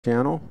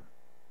channel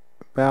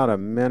about a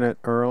minute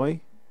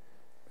early.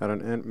 And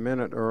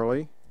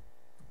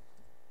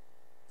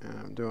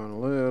I'm doing a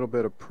little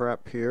bit of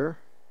prep here.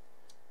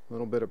 A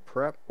little bit of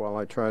prep while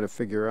I try to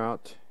figure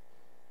out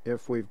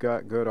if we've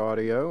got good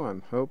audio.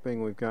 I'm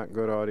hoping we've got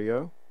good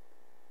audio.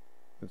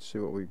 Let's see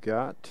what we've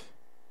got.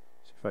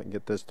 See if I can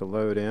get this to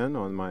load in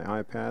on my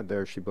iPad.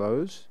 There she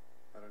blows.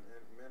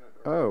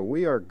 Oh,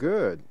 we are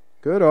good.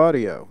 Good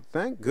audio.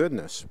 Thank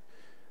goodness.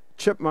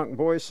 Chipmunk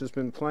Voice has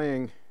been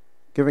playing,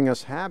 giving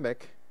us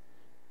havoc.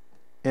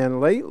 And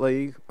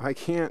lately, I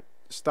can't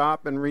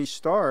stop and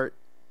restart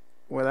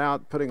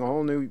without putting a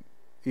whole new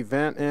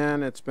event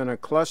in. It's been a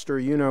cluster,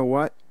 you know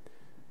what.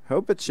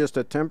 Hope it's just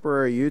a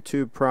temporary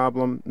YouTube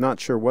problem.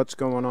 Not sure what's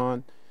going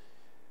on,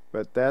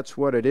 but that's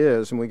what it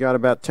is. And we got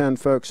about 10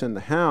 folks in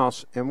the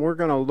house, and we're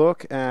going to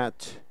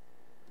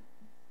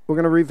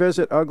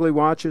revisit ugly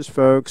watches,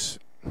 folks.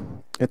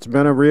 It's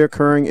been a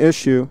reoccurring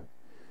issue.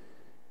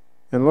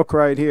 And look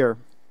right here.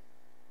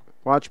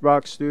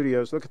 Watchbox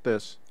Studios, look at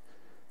this.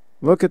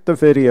 Look at the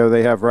video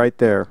they have right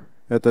there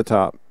at the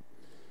top.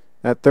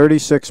 That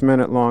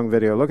 36-minute long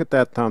video. Look at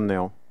that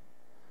thumbnail.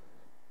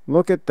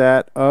 Look at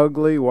that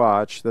ugly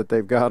watch that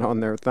they've got on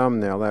their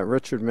thumbnail, that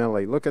Richard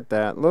Mille. Look at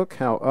that. Look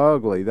how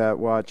ugly that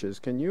watch is.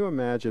 Can you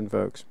imagine,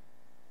 folks?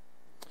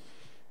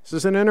 This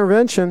is an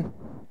intervention.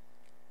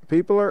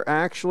 People are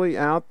actually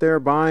out there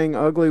buying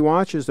ugly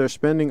watches. They're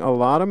spending a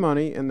lot of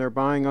money and they're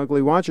buying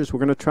ugly watches. We're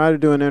going to try to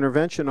do an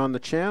intervention on the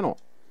channel.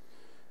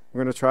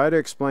 We're going to try to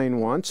explain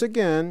once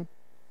again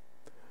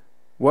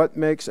what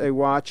makes a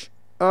watch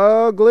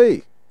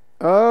ugly.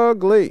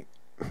 Ugly.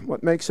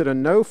 What makes it a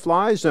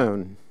no-fly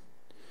zone.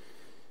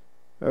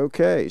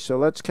 Okay, so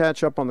let's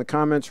catch up on the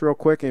comments real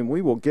quick and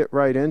we will get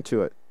right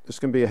into it. This is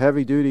going to be a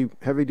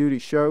heavy-duty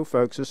show,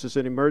 folks. This is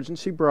an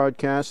emergency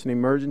broadcast, an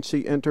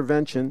emergency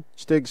intervention.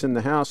 Stig's in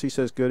the house. He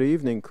says, good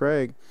evening,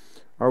 Craig.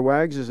 Our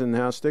Wags is in the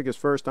house. Stig is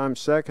first. I'm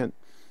second.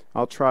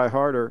 I'll try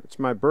harder. It's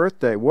my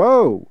birthday.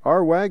 Whoa,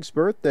 our Wag's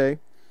birthday.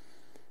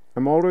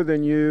 I'm older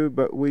than you,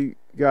 but we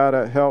got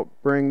to help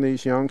bring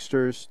these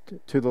youngsters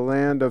to the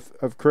land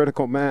of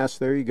critical mass.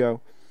 There you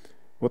go.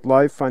 With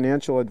life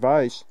financial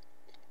advice.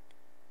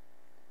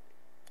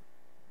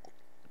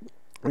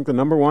 I think the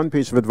number one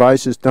piece of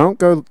advice is don't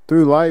go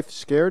through life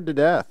scared to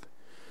death.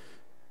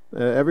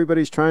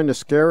 Everybody's trying to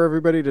scare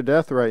everybody to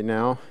death right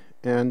now,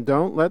 and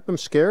don't let them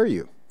scare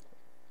you.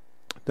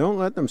 Don't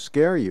let them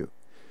scare you.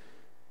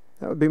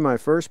 That would be my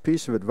first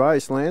piece of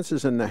advice. Lance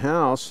is in the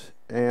house,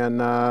 and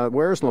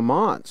where's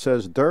Lamont?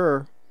 Says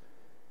Durr.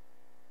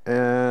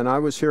 And I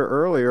was here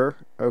earlier,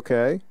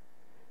 okay.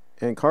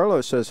 And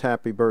Carlos says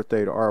happy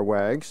birthday to our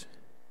Wags.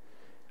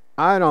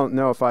 I don't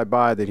know if I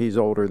buy that he's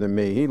older than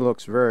me. He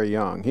looks very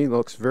young. He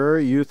looks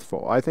very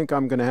youthful. I think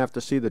I'm going to have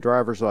to see the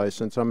driver's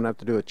license. I'm going to have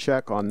to do a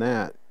check on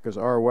that because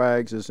our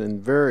Wags is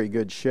in very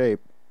good shape.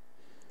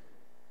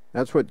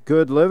 That's what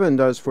good living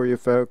does for you,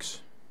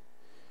 folks.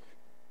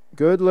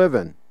 Good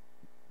living.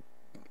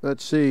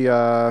 Let's see.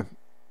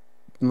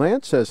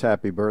 Lance says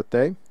happy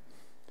birthday.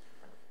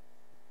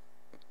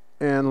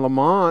 And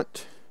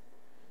Lamont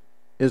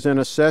is in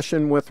a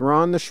session with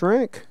Ron the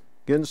Shrink,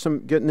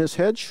 getting his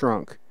head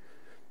shrunk.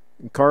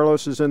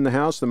 Carlos is in the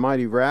house. The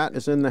Mighty Rat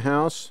is in the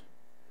house.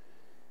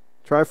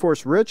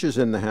 Triforce Rich is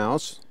in the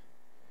house.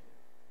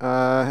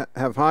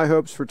 Have high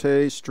hopes for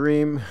today's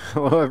stream.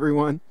 Hello,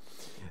 everyone.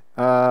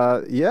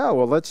 Yeah,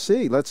 well, let's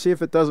see. Let's see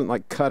if it doesn't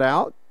like cut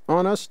out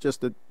on us.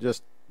 Just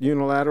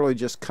unilaterally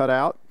just cut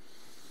out.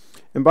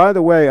 And by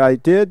the way, I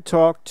did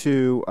talk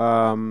to.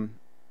 Well,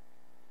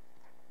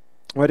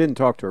 I didn't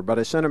talk to her, but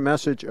I sent a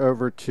message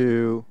over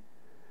to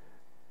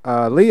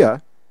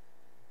Leah,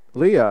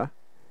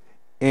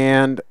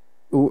 and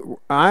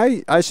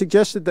I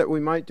suggested that we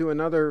might do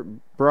another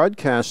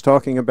broadcast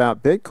talking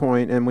about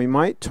Bitcoin, and we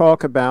might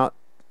talk about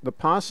the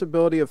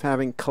possibility of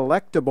having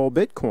collectible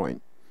Bitcoin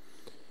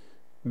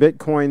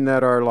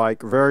that are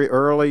like very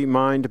early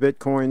mined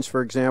Bitcoins,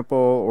 for example,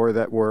 or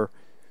that were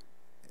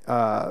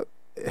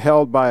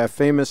held by a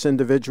famous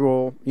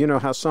individual. You know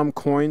how some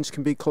coins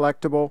can be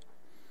collectible.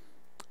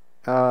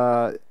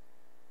 I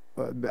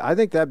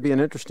think that'd be an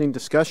interesting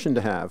discussion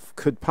to have.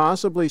 Could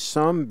possibly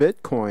some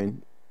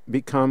Bitcoin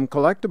become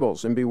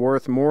collectibles and be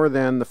worth more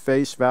than the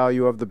face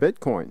value of the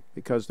Bitcoin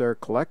because they're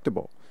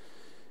collectible?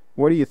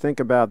 What do you think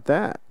about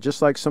that?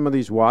 Just like some of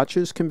these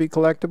watches can be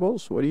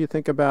collectibles. What do you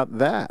think about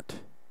that?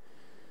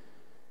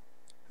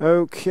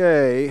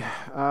 Okay,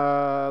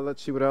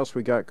 let's see what else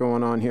we got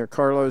going on here.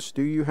 Carlos,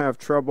 do you have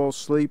trouble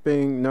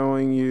sleeping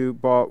knowing you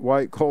bought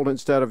white gold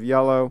instead of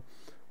yellow,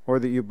 or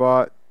that you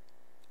bought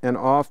an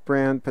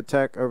off-brand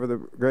Patek over the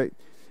great?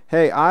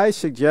 Hey, I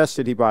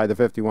suggested he buy the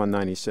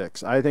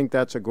 5196. I think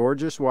that's a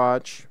gorgeous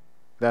watch.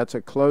 That's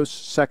a close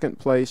second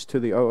place to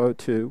the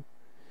 002.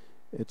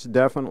 It's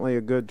definitely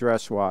a good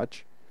dress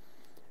watch.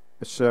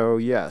 So,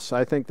 yes,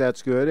 I think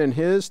that's good. And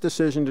his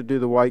decision to do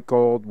the white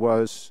gold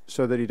was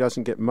so that he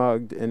doesn't get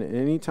mugged. And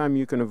anytime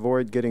you can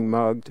avoid getting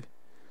mugged,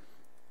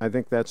 I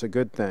think that's a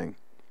good thing.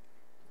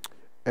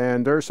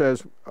 And Durr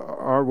says,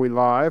 are we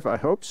live? I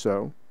hope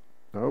so.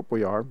 I hope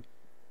we are.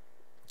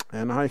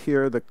 And I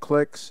hear the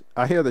clicks.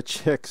 I hear the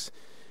chicks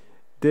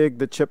dig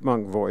the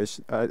chipmunk voice.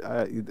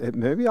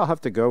 Maybe I'll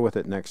have to go with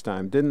it next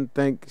time. Didn't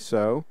think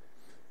so.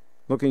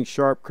 Looking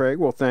sharp, Craig.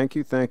 Well, thank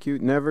you, thank you.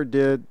 Never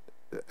did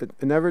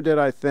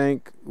I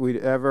think we'd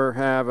ever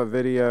have a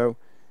video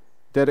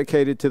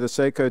dedicated to the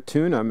Seiko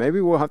tuna.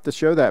 Maybe we'll have to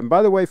show that. And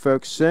by the way,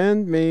 folks,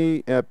 send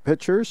me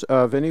pictures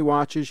of any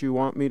watches you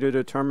want me to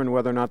determine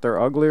whether or not they're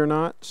ugly or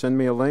not. Send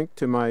me a link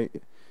to my,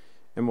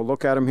 and we'll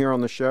look at them here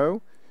on the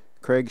show.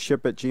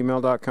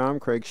 CraigShipp@gmail.com,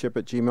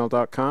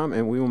 CraigShipp@gmail.com,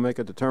 and we will make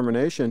a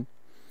determination.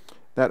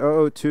 That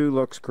 002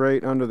 looks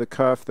great under the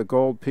cuff. The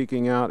gold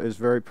peeking out is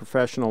very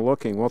professional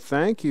looking. Well,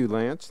 thank you,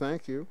 Lance.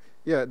 Thank you.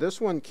 Yeah, this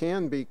one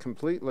can be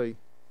completely,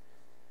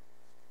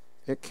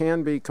 it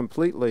can be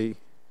completely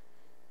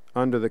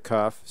under the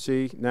cuff.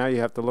 See, now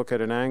you have to look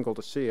at an angle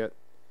to see it.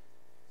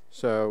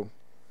 So,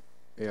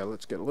 yeah,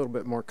 let's get a little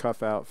bit more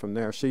cuff out from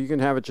there. So you can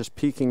have it just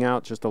peeking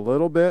out just a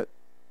little bit,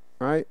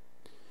 right?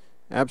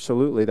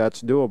 Absolutely,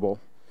 that's doable.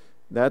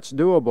 That's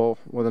doable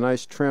with a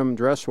nice trim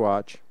dress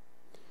watch.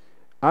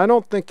 I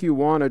don't think you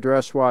want a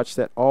dress watch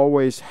that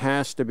always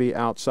has to be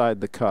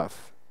outside the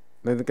cuff.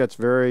 I think that's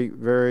very,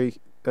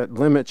 that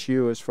limits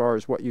you as far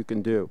as what you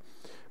can do.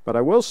 But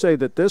I will say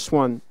that this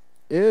one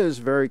is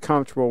very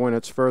comfortable when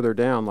it's further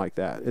down like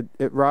that.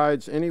 It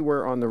rides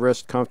anywhere on the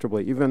wrist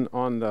comfortably, even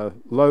on the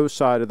low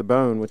side of the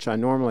bone, which I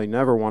normally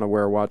never want to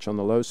wear a watch on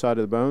the low side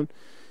of the bone.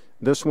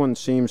 This one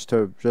seems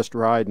to just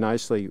ride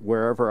nicely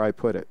wherever I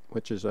put it,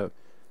 which is a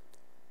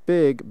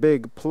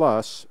big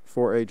plus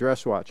for a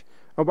dress watch.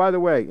 Oh, by the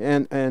way,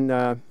 and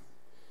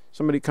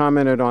somebody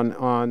commented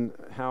on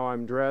how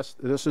I'm dressed.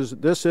 This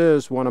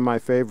is one of my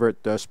favorite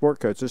sport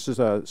coats. This is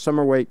a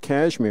summer weight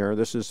cashmere.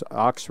 This is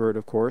Oxford,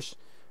 of course,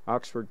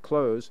 Oxford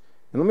clothes.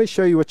 And let me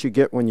show you what you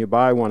get when you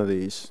buy one of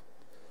these.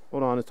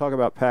 Hold on, let's talk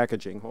about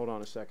packaging. Hold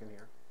on a second here.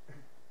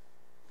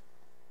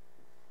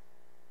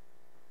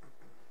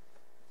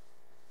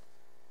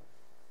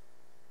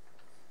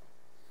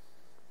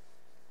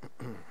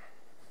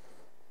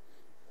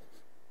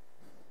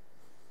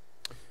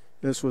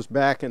 This was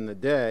back in the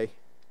day,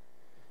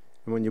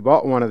 and when you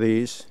bought one of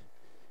these,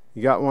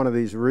 you got one of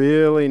these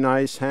really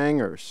nice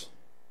hangers.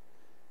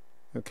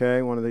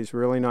 Okay, one of these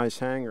really nice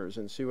hangers,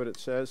 and see what it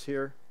says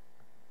here?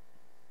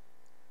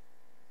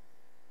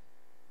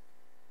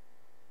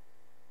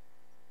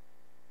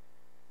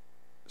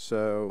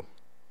 So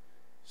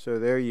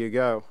there you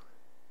go.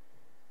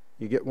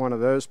 You get one of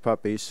those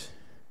puppies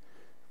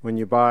when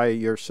you buy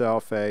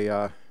yourself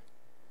an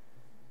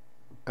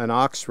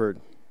Oxford.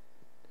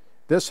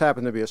 This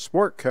happened to be a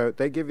sport coat.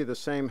 They give you the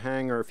same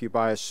hanger if you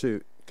buy a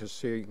suit. Because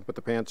see, you can put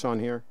the pants on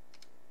here.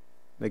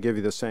 They give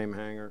you the same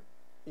hanger.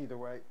 Either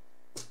way.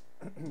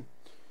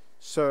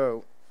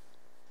 So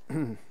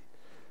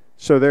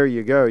there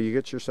you go. You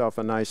get yourself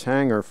a nice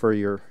hanger for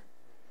your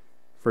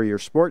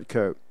sport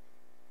coat.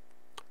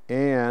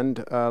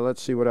 And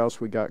let's see what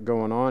else we got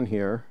going on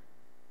here.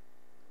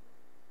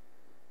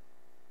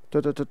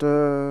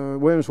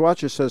 Williams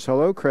Watches says,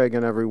 hello, Craig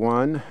and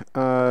everyone.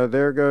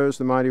 There goes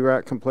the Mighty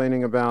Rat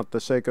complaining about the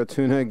Seiko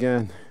tuna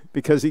again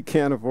because he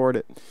can't afford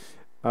it.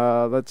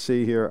 Let's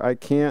see here. I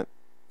can't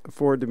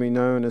afford to be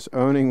known as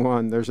owning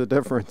one. There's a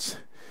difference.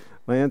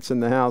 Lance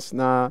in the house.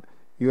 Nah,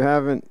 you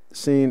haven't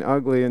seen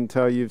ugly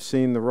until you've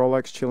seen the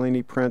Rolex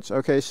Cellini prints.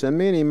 Okay, send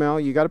me an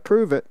email. You got to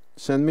prove it.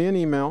 Send me an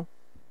email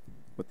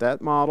with that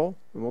model,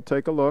 and we'll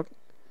take a look.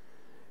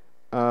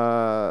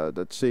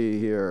 Let's see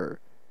here.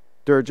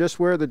 Just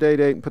wear the day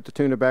date and put the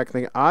tuna back.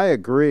 I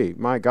agree.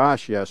 My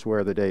gosh, yes,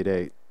 wear the day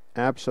date.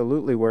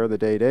 Absolutely wear the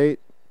day date.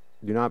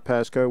 Do not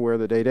passcode, wear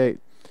the day date.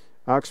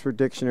 Oxford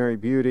Dictionary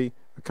Beauty,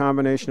 a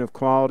combination of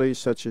qualities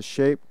such as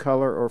shape,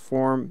 color, or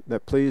form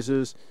that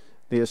pleases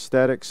the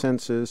aesthetic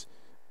senses,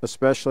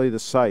 especially the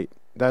sight.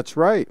 That's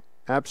right.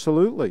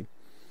 Absolutely.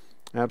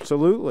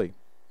 Absolutely.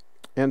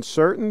 And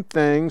certain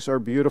things are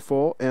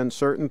beautiful and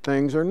certain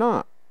things are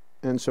not.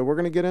 And so we're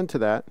going to get into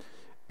that.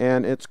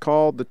 And it's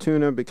called the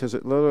tuna because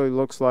it literally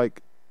looks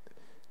like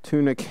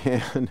tuna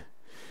can.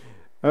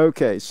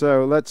 Okay,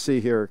 so let's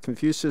see here.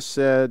 Confucius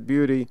said,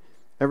 beauty,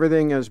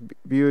 everything is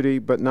beauty,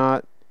 but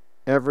not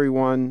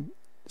everyone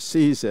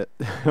sees it.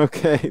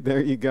 Okay,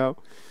 there you go.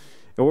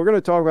 And we're going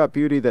to talk about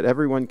beauty that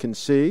everyone can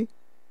see.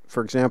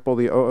 For example,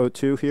 the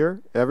 002 here.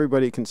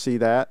 Everybody can see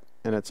that,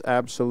 and it's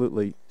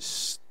absolutely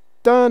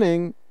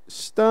stunning,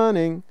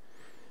 stunning.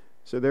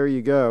 So there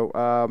you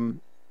go.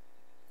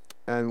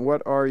 And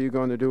what are you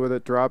going to do with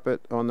it? Drop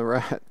it on the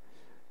rat.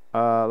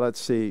 Let's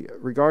see.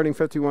 Regarding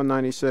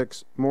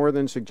 5196, more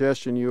than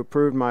suggestion, you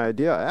approved my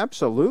idea.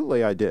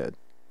 Absolutely, I did.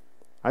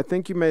 I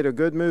think you made a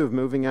good move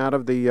moving out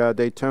of the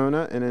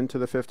Daytona and into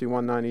the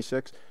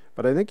 5196,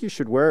 but I think you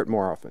should wear it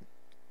more often.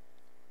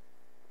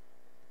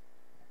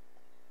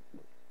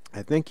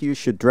 I think you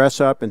should dress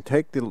up and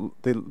take the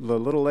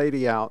little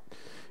lady out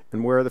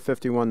and wear the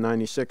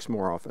 5196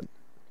 more often.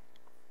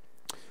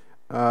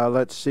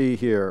 Let's see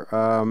here.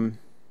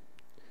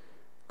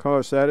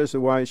 Carlos, that is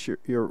the watch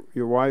your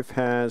wife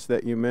has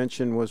that you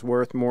mentioned was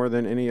worth more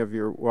than any of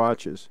your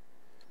watches.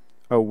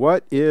 Oh,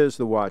 what is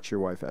the watch your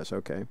wife has?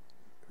 Okay.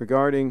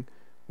 regarding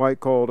white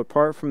gold,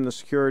 apart from the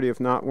security of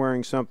not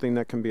wearing something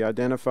that can be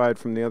identified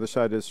from the other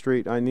side of the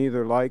street, I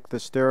neither like the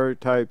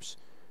stereotypes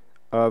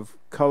of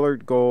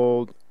colored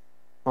gold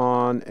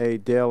on a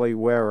daily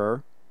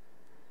wearer.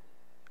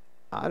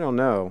 I don't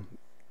know.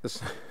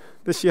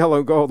 This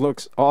yellow gold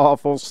looks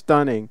awful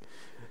stunning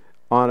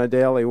on a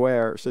daily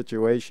wear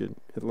situation.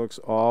 It looks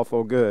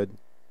awful good.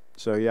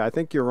 So yeah, I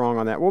think you're wrong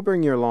on that. We'll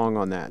bring you along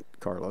on that,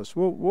 Carlos.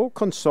 We'll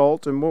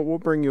consult and we'll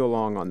bring you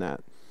along on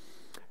that.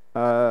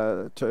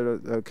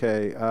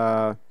 Okay.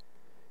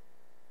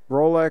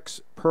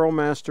 Rolex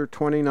Pearlmaster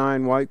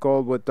 29 white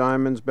gold with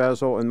diamonds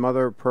bezel and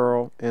mother of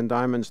pearl and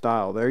diamonds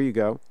dial. There you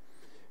go.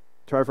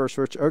 Try first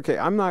switch. Okay,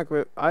 I'm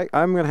going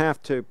to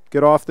have to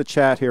get off the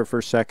chat here for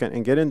a second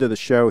and get into the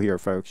show here,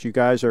 folks. You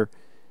guys are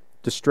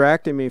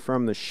distracting me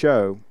from the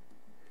show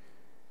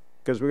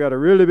because we got a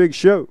really big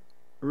show.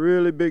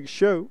 Really big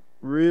show.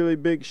 Really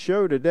big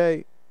show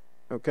today.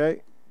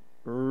 Okay?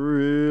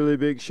 Really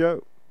big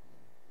show.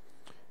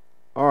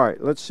 All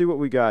right, let's see what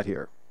we got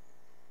here.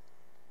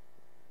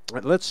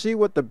 Let's see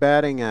what the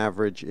batting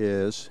average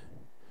is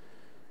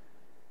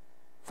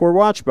for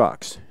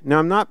Watchbox. Now,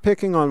 I'm not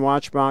picking on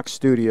Watchbox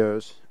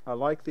Studios. I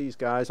like these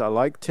guys. I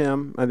like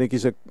Tim. I think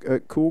he's a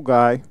cool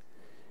guy.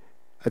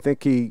 I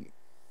think he,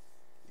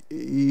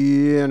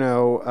 you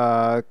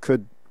know,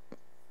 could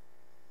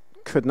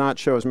not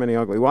show as many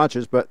ugly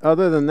watches. But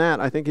other than that,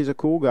 I think he's a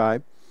cool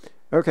guy.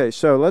 Okay,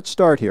 so let's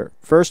start here.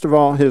 First of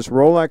all, his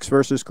Rolex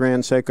versus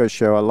Grand Seiko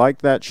show. I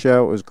liked that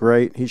show. It was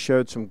great. He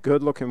showed some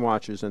good-looking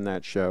watches in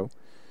that show.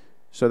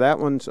 So that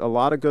one's a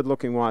lot of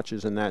good-looking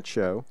watches in that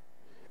show.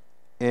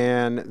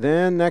 And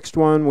then next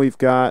one we've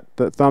got,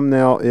 the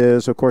thumbnail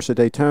is, of course, a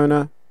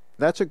Daytona.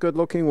 That's a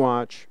good-looking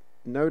watch.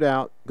 No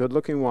doubt,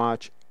 good-looking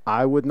watch.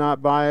 I would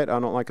not buy it. I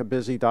don't like a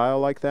busy dial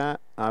like that.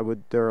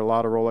 There are a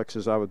lot of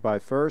Rolexes I would buy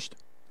first.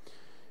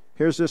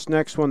 Here's this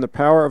next one, the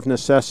Power of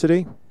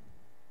Necessity.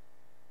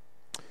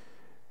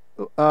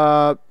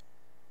 I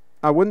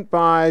wouldn't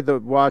buy the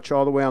watch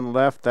all the way on the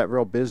left, that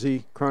real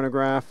busy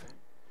chronograph.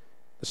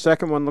 The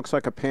second one looks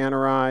like a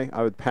Panerai.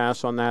 I would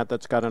pass on that.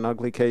 That's got an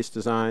ugly case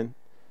design.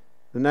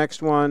 The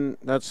next one,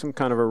 that's some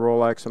kind of a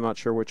Rolex. I'm not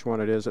sure which one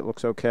it is. It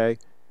looks okay.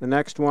 The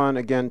next one,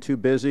 again, too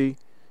busy.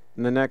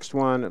 And the next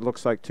one, it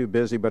looks like too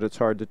busy, but it's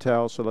hard to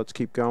tell, so let's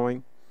keep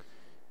going.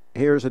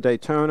 Here's a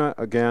Daytona.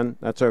 Again,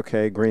 that's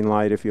okay. Green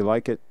light. If you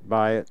like it,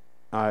 buy it.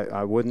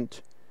 I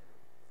wouldn't.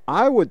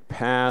 I would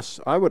pass.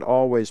 I would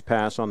always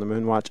pass on the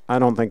Moonwatch. I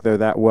don't think they're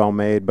that well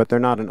made, but they're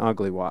not an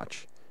ugly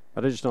watch.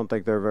 But I just don't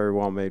think they're a very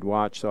well made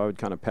watch, so I would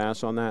kind of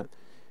pass on that.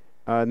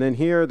 And then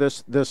here,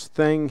 this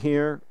thing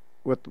here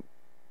with,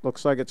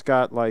 looks like it's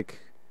got like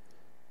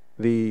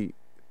a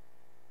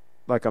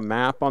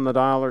map on the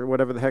dial or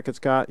whatever the heck it's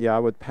got. Yeah, I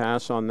would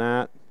pass on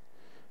that.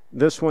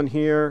 This one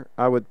here,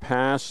 I would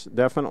pass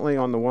definitely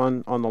on the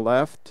one on the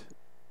left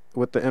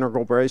with the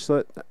integral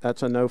bracelet.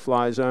 That's a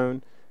no-fly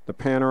zone. The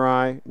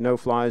Panerai,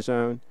 no-fly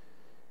zone.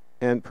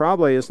 And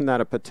probably, isn't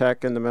that a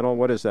Patek in the middle?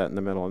 What is that in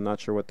the middle? I'm not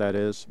sure what that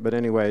is. But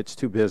anyway, it's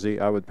too busy.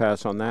 I would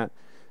pass on that.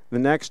 The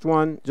next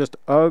one, just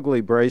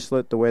ugly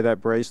bracelet, the way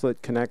that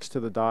bracelet connects to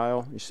the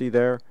dial. You see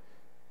there?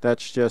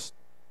 That's just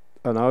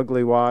an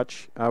ugly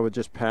watch. I would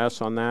just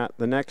pass on that.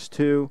 The next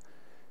two,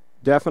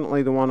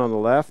 definitely the one on the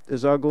left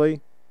is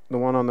ugly. The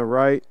one on the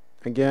right,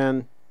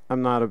 again,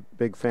 I'm not a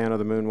big fan of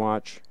the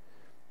Moonwatch.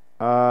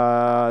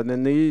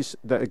 Then these,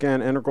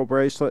 again, integral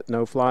bracelet,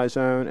 no fly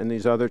zone, and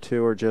these other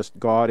two are just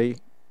gaudy,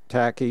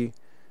 tacky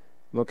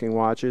looking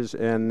watches.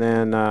 And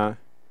then that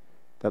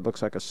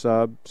looks like a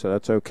sub, so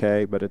that's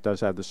okay, but it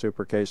does have the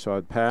super case, so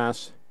I'd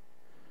pass.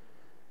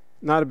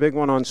 Not a big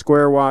one on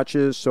square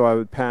watches, so I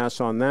would pass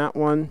on that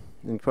one.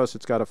 And plus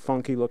it's got a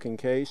funky looking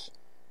case.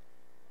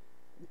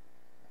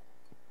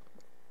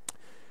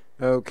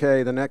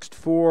 Okay, the next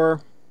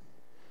four,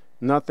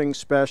 nothing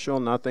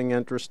special, nothing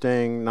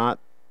interesting, not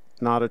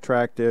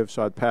attractive,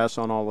 so I'd pass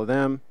on all of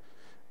them.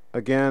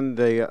 Again,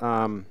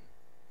 the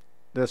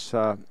this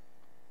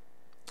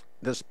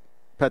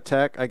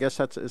Patek, I guess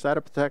is that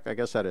a Patek? I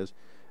guess that is.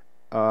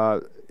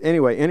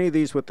 Anyway, any of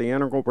these with the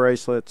integral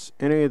bracelets,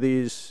 any of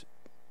these,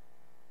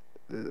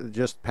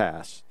 just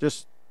pass.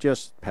 Just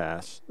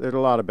pass. There are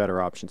a lot of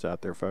better options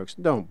out there, folks.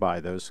 Don't buy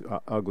those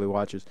ugly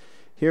watches.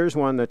 Here's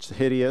one that's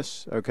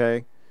hideous,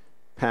 okay?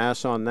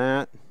 Pass on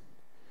that.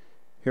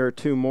 Here are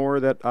two more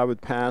that I would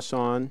pass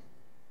on.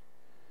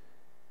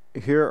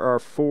 Here are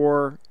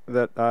four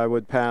that I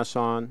would pass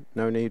on.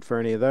 No need for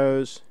any of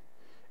those.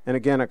 And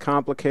again, a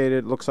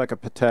complicated, looks like a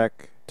Patek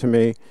to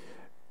me.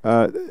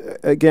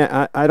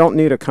 Again, I don't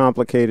need a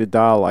complicated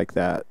dial like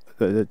that.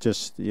 It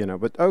just, you know,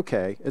 but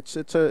okay, it's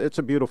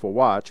a beautiful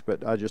watch,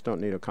 but I just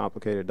don't need a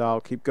complicated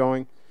dial. Keep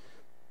going.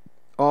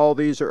 All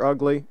these are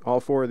ugly. All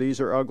four of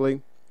these are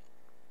ugly.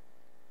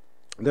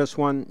 This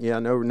one, yeah,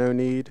 no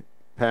need.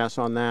 Pass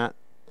on that.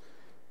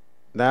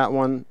 That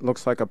one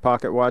looks like a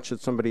pocket watch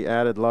that somebody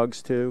added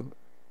lugs to.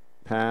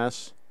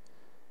 Pass.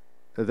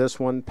 This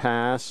one,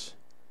 pass.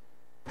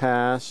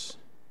 Pass.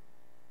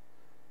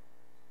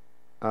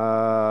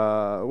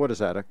 What is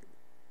that?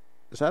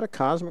 Is that a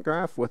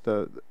cosmograph with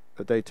a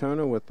A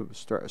Daytona with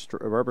the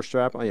rubber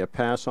strap. Oh, yeah,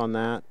 pass on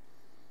that.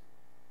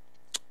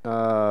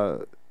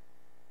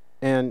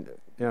 And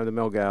you know, the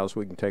Milgauss,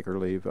 we can take or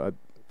leave.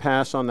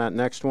 Pass on that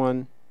next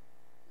one.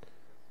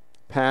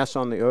 Pass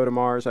on the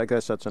Audemars. I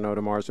guess that's an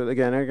Audemars. So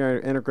again,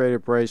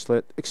 integrated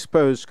bracelet,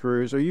 exposed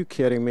screws. Are you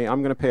kidding me?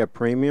 I'm going to pay a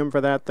premium for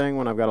that thing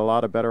when I've got a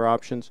lot of better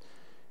options.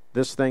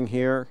 This thing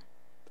here,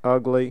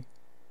 ugly,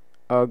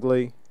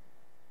 ugly.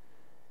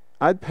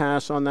 I'd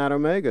pass on that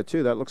Omega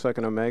too. That looks like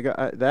an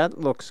Omega. That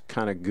looks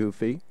kind of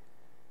goofy.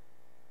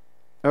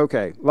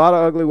 Okay, a lot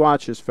of ugly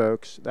watches,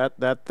 folks.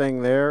 That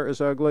thing there is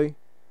ugly.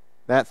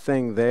 That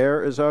thing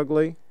there is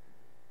ugly.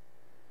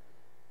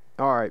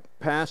 All right,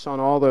 pass on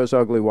all those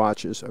ugly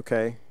watches,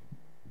 okay?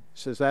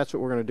 Says that's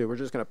what we're going to do. We're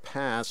just going to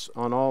pass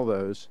on all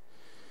those.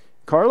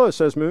 Carlos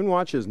says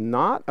Moonwatch is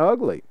not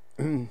ugly.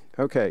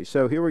 Okay,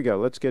 so here we go.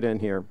 Let's get in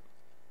here.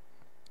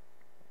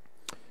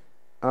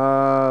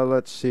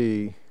 Let's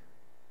see.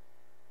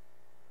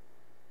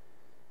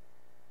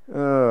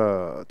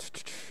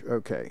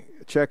 Okay,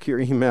 check your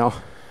email.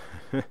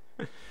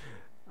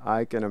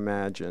 I can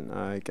imagine.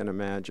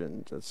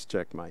 Let's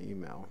check my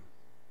email.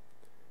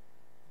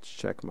 Let's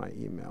check my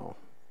email.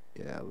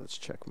 Yeah, let's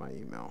check my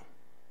email.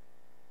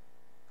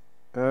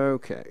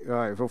 Okay, all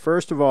right. Well,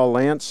 first of all,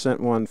 Lance sent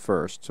one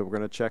first, so we're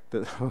going to check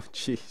the... Oh,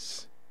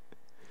 jeez.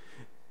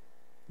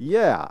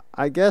 Yeah,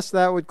 I guess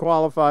that would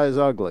qualify as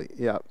ugly.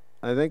 Yeah,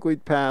 I think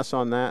we'd pass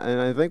on that, and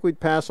I think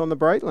we'd pass on the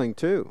Breitling,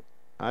 too.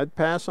 I'd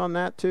pass on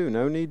that, too.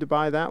 No need to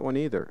buy that one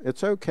either.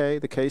 It's okay.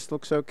 The case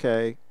looks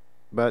okay,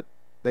 but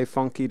they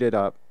funkied it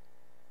up.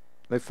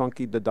 They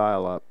funkied the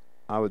dial up.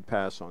 I would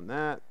pass on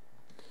that.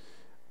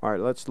 All right,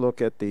 let's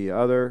look at the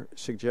other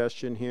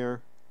suggestion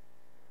here.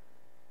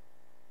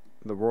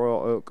 The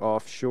Royal Oak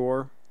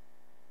Offshore.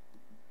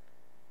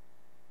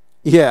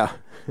 Yeah.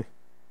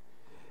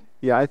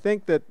 Yeah, I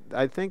think that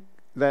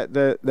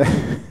the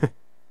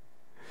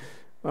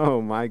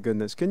oh my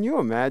goodness. Can you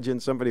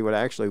imagine somebody would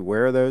actually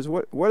wear those?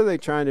 What are they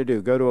trying to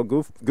do? Go to a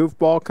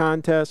goofball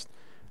contest?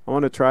 I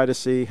want to try to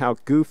see how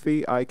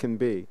goofy I can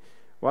be.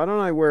 Why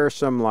don't I wear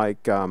some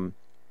like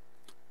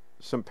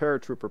some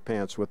paratrooper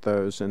pants with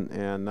those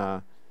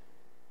and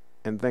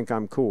think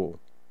I'm cool.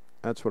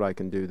 That's what I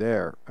can do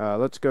there.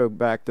 Let's go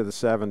back to the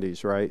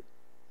 70s, right?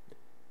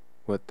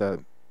 With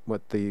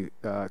the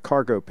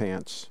cargo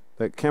pants,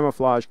 the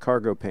camouflage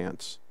cargo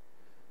pants.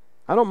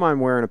 I don't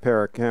mind wearing a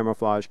pair of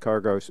camouflage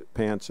cargo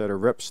pants that are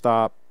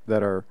ripstop,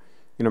 that are,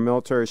 you know,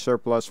 military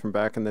surplus from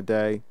back in the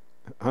day,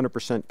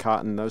 100%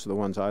 cotton. Those are the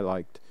ones I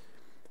liked.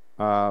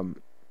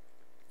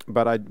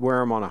 But I'd wear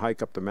them on a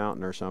hike up the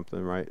mountain or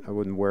something, right? I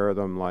wouldn't wear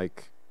them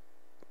like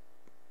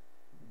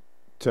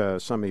to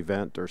some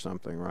event or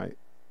something, right?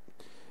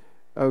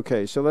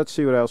 Okay, so let's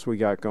see what else we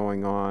got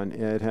going on.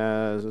 It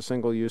has a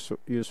single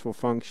useful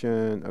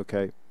function.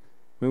 Okay,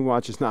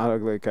 Moonwatch is not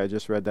ugly. Okay, I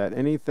just read that.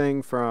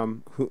 Anything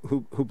from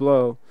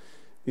Hublot.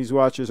 These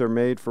watches are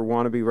made for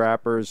wannabe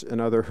rappers and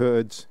other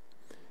hoods.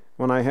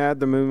 When I had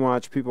the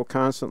Moonwatch, people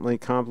constantly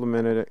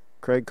complimented it.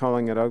 Craig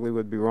calling it ugly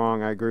would be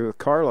wrong. I agree with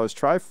Carlos.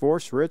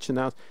 Triforce Rich and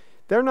now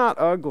they're not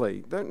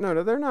ugly. They're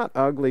not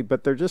ugly,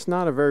 but they're just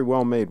not a very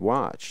well-made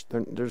watch.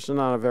 They're just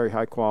not a very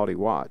high-quality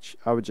watch.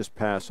 I would just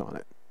pass on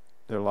it.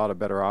 There are a lot of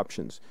better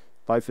options.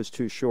 Life is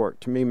too short.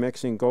 To me,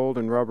 mixing gold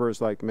and rubber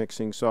is like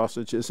mixing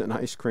sausages and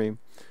ice cream.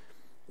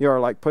 You are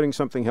like putting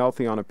something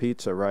healthy on a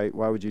pizza, right?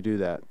 Why would you do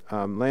that?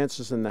 Lance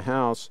is in the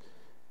house.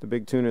 The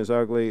big tuna is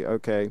ugly.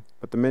 Okay.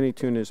 But the mini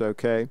tuna is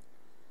okay.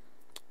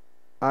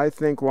 I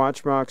think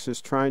Watchbox is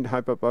trying to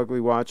hype up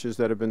ugly watches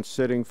that have been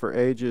sitting for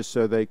ages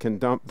so they can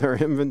dump their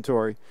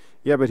inventory.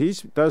 Yeah, but he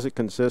does it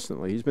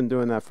consistently. He's been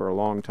doing that for a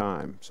long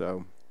time.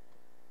 So,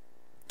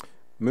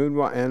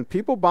 Moonwatch, and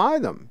people buy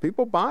them.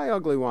 People buy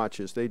ugly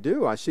watches. They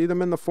do. I see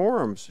them in the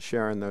forums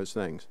sharing those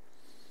things.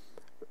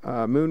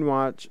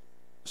 Moonwatch,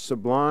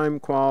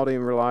 sublime quality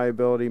and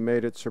reliability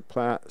made it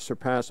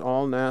surpass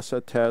all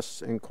NASA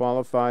tests and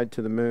qualified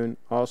to the moon.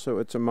 Also,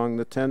 it's among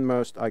the 10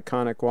 most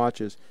iconic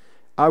watches.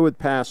 I would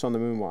pass on the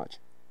Moonwatch.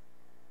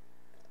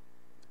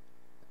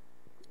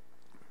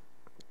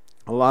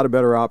 A lot of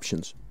better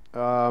options.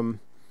 And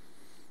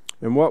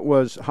what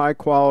was high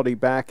quality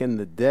back in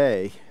the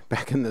day,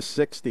 back in the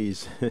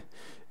 60s,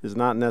 is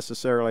not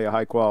necessarily a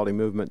high quality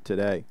movement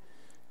today.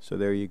 So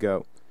there you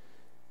go.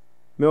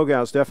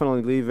 Milgauss,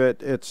 definitely leave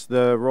it. It's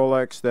the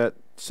Rolex that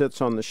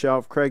sits on the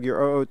shelf. Craig,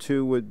 your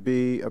 002 would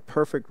be a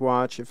perfect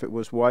watch if it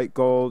was white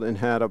gold and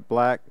had a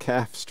black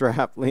calf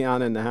strap.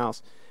 Leon in the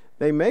house.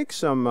 They make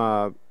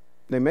some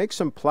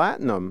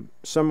platinum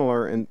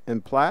similar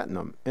in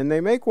platinum, and they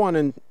make one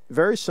in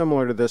very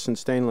similar to this in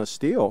stainless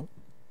steel.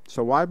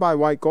 So why buy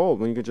white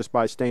gold when you can just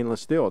buy stainless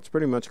steel? It's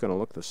pretty much going to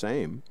look the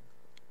same.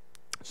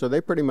 So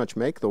they pretty much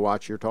make the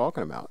watch you're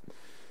talking about.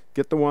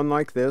 Get the one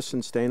like this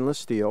in stainless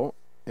steel,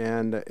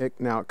 and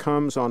now it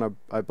comes on a,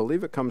 I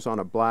believe it comes on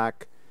a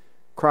black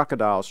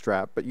crocodile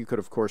strap, but you could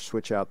of course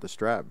switch out the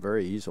strap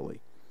very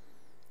easily.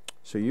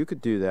 So you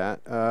could do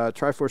that.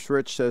 Triforce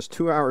Rich says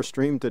 2-hour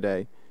stream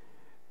today.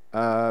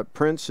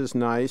 Prince is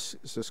nice,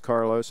 says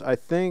Carlos. I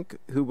think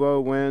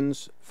Hublot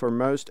wins for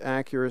most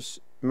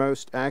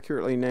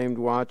accurately named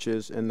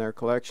watches in their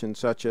collection,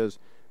 such as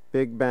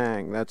Big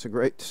Bang. That's a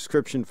great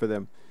description for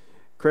them.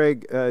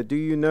 Craig, do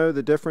you know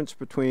the difference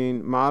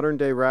between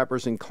modern-day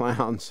rappers and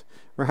clowns?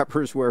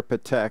 Rappers wear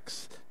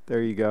Pateks.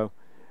 There you go.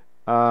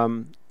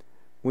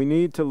 We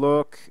need to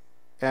look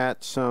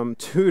at some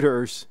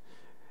tutors.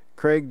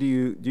 Craig,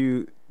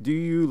 do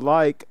you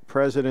like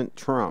President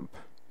Trump?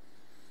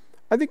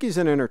 I think he's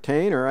an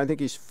entertainer. I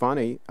think he's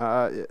funny.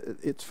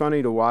 It's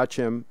funny to watch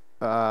him,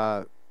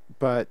 but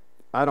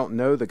I don't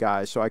know the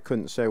guy, so I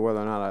couldn't say whether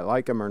or not I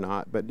like him or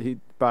not. But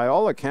by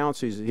all accounts,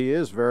 he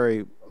is a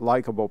very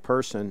likable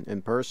person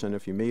in person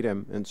if you meet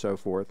him and so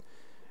forth.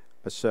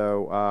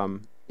 So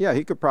yeah,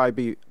 he could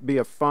probably be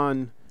a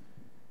fun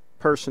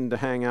person to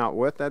hang out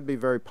with. That'd be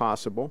very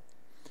possible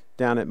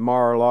down at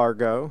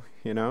Mar-a-Lago,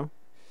 you know.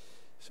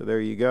 So there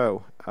you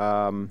go.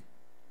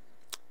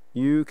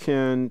 You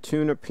can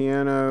tune a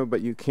piano, but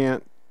you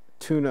can't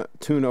tune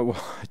a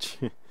watch.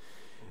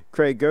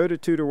 Craig, go to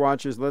Tudor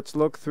Watches. Let's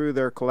look through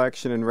their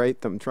collection and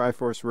rate them.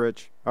 Triforce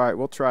Rich. All right,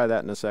 we'll try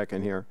that in a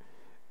second here.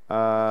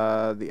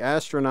 The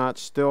astronauts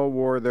still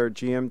wore their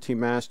GMT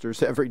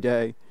Masters every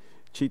day.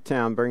 Cheat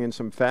Town bringing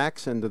some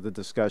facts into the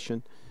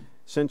discussion.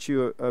 Sent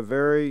you a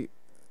very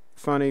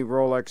funny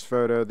Rolex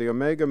photo. The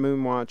Omega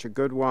Moonwatch, a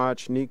good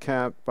watch,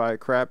 kneecapped by a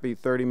crappy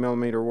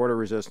 30mm water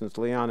resistance.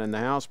 Leon in the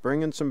house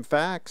bringing some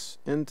facts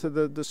into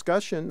the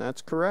discussion.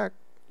 That's correct.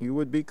 You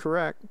would be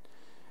correct.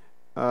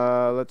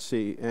 Let's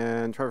see.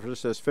 And Trevor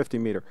says 50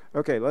 meter.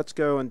 Okay, let's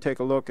go and take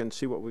a look and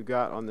see what we've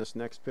got on this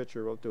next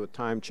picture. We'll do a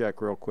time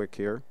check real quick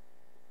here.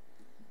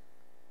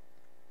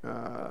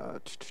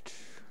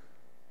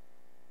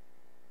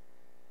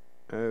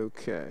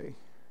 Okay.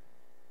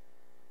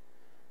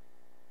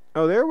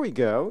 Oh, there we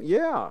go.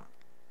 Yeah.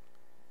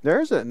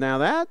 There's it. Now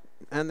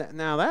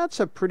that's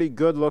a pretty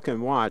good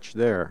looking watch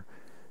there.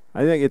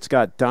 I think it's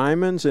got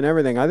diamonds and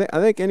everything. I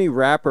think any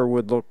rapper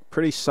would look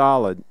pretty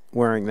solid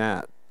wearing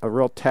that. A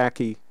real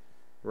tacky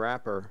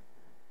rapper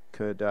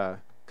could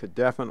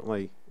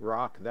definitely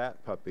rock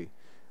that puppy.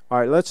 All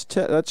right, let's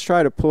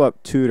try to pull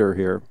up Tudor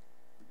here.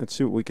 Let's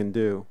see what we can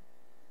do.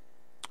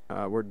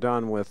 We're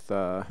done with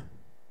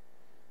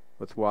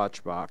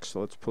Watchbox,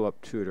 so let's pull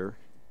up Tudor.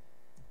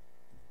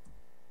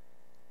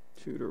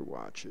 Tudor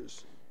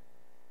watches.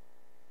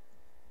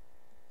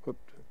 Whoop.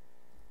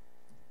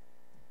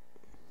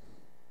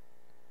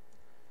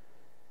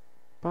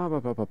 I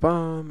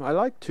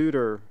like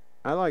Tudor.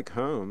 I like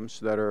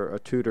homes that are a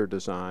Tudor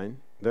design.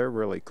 They're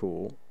really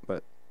cool.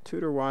 But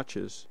Tudor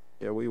watches,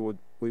 yeah, we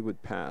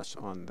would pass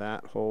on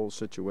that whole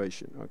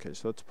situation. Okay,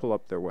 so let's pull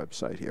up their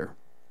website here.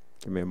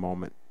 Give me a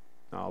moment.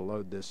 I'll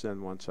load this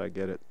in once I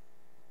get it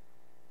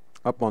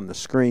up on the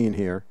screen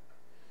here.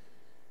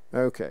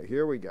 Okay,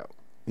 here we go.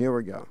 Here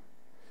we go.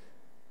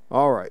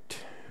 All right.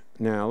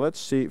 Now, let's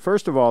see.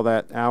 First of all,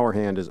 that hour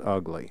hand is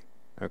ugly.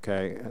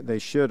 Okay? They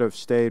should have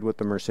stayed with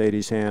the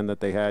Mercedes hand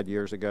that they had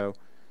years ago.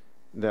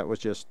 That was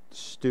just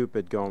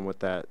stupid going with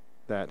that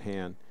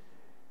hand.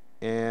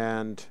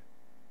 And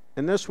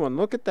in this one,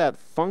 look at that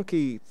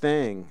funky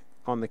thing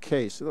on the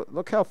case.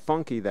 Look how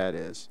funky that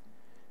is.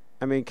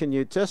 I mean, can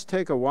you just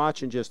take a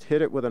watch and just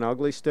hit it with an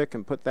ugly stick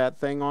and put that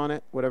thing on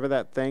it, whatever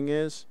that thing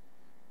is?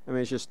 I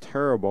mean, it's just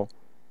terrible.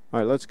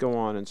 All right, let's go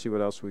on and see what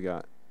else we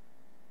got.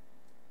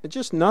 It's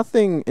just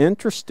nothing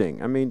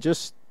interesting. I mean,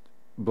 just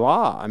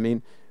blah. I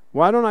mean,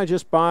 why don't I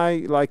just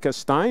buy like a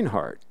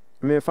Steinhardt?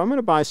 I mean, if I'm going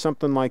to buy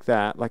something like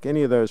that, like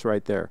any of those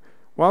right there,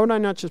 why would I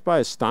not just buy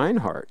a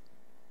Steinhardt?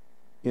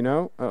 You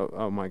know?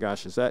 Oh my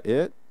gosh, is that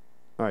it?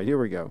 All right, here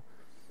we go.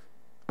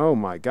 Oh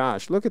my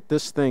gosh, look at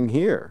this thing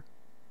here.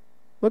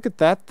 Look at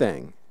that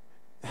thing.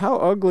 How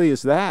ugly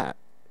is that?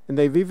 And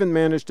they've even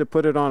managed to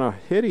put it on a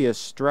hideous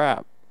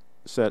strap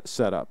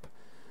setup.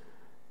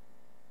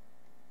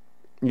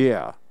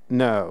 Yeah,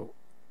 no.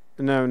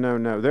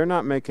 No. They're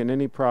not making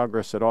any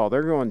progress at all.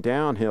 They're going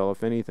downhill,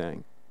 if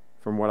anything,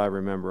 from what I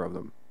remember of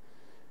them.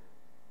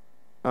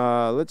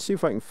 Let's see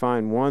if I can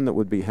find one that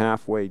would be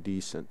halfway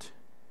decent.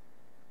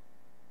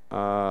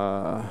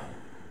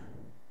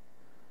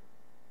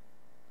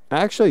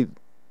 Actually,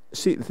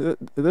 see,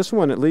 this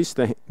one, at least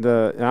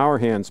the hour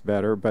hand's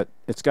better, but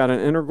it's got an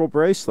integral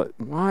bracelet.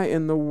 Why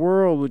in the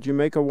world would you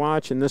make a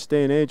watch in this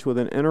day and age with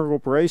an integral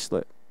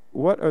bracelet?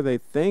 What are they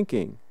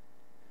thinking?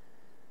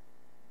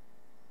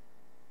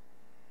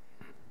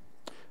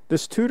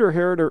 This Tudor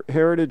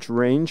Heritage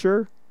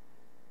Ranger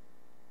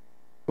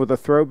with a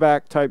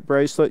throwback type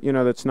bracelet, you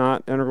know, that's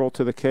not integral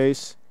to the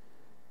case,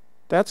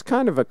 that's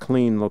kind of a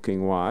clean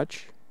looking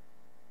watch.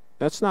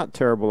 That's not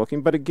terrible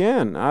looking, but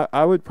again,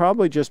 I would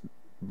probably just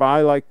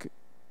buy like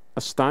a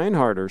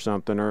Steinhardt or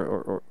something,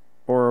 or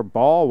a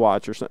Ball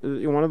watch or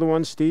something, one of the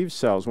ones Steve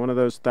sells, one of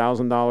those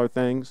 $1,000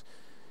 things,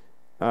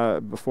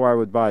 before I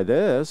would buy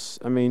this.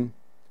 I mean,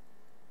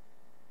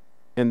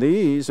 and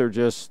these are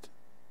just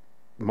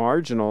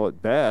marginal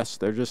at best.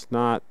 They're just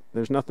not,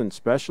 there's nothing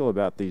special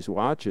about these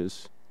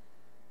watches.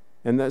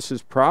 And this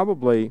is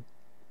probably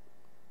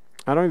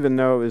I don't even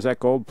know, is that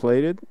gold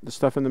plated? The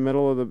stuff in the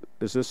middle of the,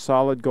 is this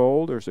solid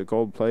gold or is it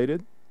gold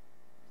plated?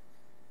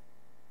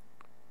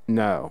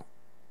 No.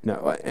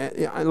 No.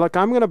 Look,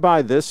 I'm going to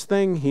buy this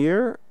thing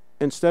here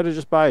instead of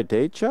just buy a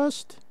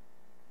Datejust.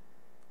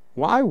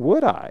 Why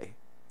would I?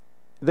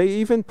 They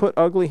even put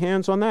ugly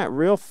hands on that.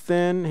 Real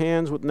thin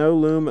hands with no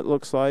loom, it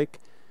looks like.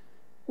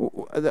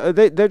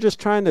 They're just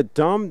trying to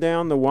dumb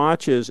down the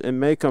watches and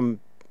make them...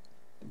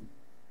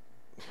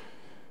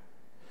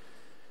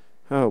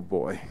 Oh,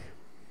 boy.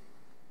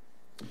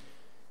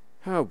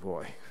 Oh,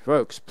 boy.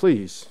 Folks,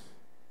 please,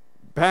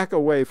 back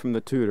away from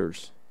the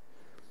Tudors.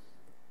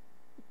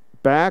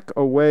 Back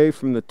away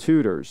from the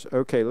Tudors.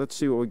 Okay, let's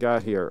see what we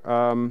got here.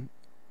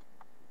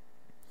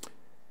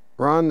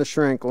 Ron the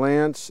Shrink,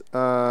 Lance,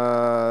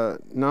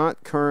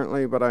 not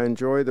currently, but I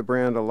enjoy the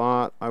brand a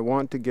lot. I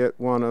want to get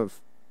one of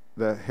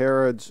the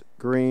Harrods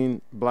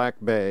Green Black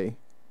Bay.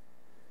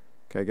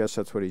 Okay, I guess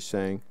that's what he's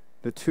saying.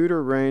 The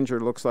Tudor Ranger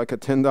looks like a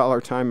 $10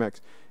 Timex.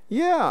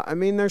 Yeah, I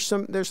mean, there's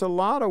a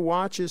lot of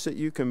watches that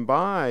you can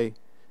buy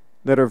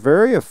that are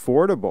very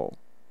affordable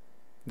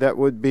that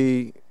would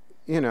be,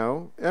 you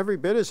know, every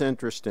bit as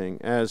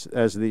interesting as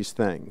these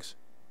things.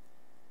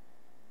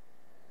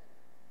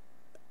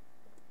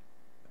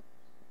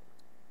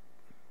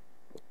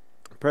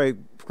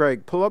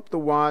 Craig, pull up the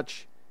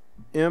watch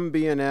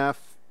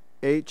MB&F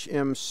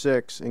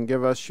HM6 and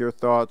give us your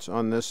thoughts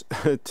on this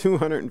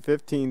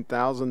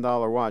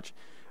 $215,000 watch.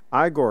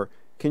 Igor,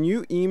 can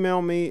you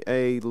email me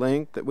a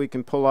link that we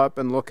can pull up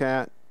and look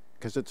at?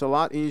 Because it's a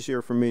lot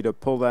easier for me to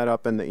pull that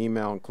up in the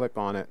email and click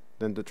on it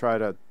than to try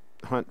to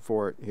hunt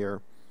for it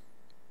here.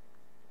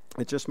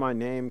 It's just my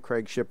name,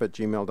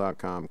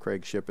 CraigShipp@gmail.com,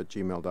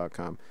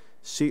 CraigShipp@gmail.com,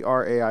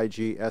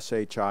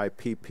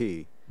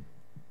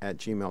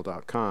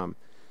 CraigShipp@gmail.com.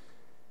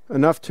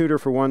 Enough Tudor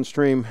for one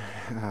stream.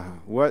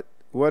 What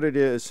it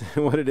is,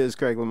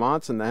 Craig.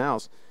 Lamont's in the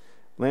house.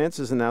 Lance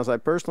is in the house. I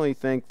personally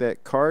think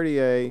that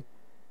Cartier,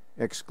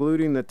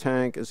 excluding the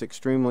tank, is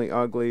extremely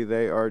ugly.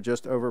 They are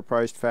just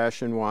overpriced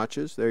fashion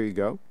watches. There you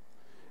go.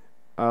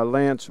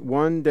 Lance,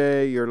 one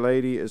day your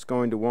lady is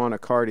going to want a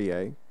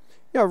Cartier.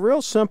 Yeah,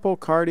 real simple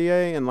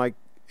Cartier in like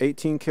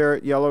 18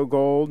 karat yellow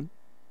gold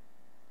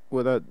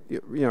with a,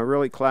 you know,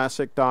 really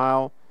classic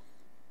dial.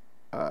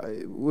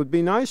 It would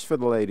be nice for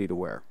the lady to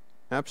wear.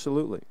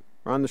 Absolutely.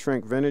 Ron the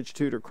Shrink, vintage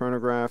Tudor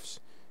chronographs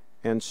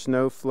and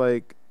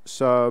snowflake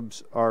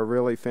subs are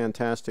really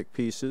fantastic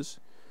pieces.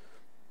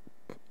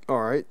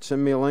 All right,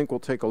 send me a link.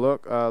 We'll take a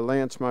look.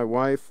 Lance, my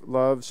wife,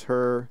 loves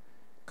her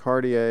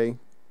Cartier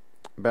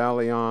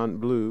Balayon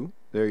Blue.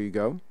 There you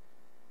go.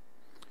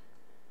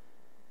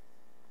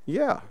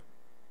 Yeah,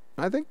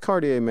 I think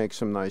Cartier makes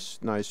some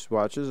nice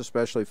watches,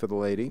 especially for the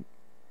lady.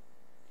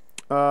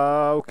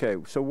 Okay,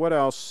 so what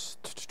else?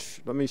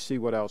 Let me see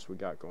what else we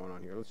got going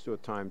on here. Let's do a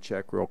time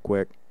check real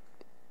quick.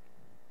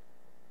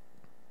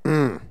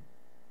 I'm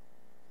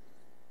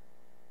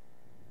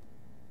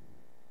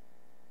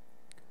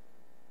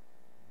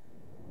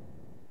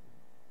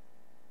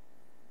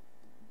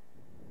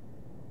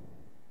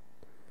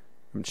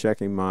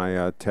checking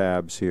my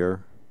tabs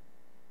here.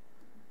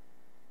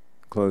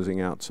 Closing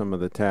out some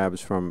of the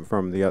tabs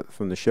from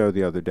the show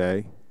the other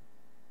day.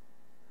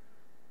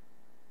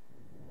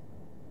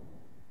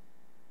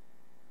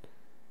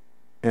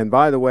 And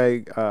by the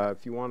way,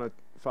 if you want to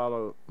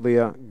follow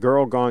Leah,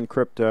 Girl Gone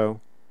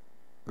Crypto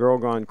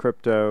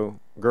 _crypto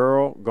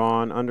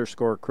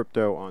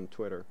on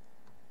Twitter.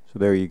 So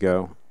there you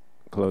go.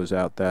 Close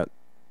out that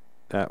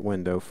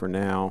window for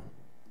now.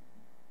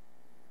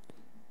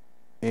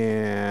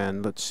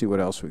 And let's see what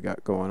else we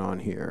got going on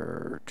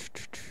here.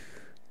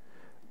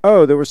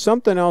 Oh, there was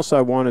something else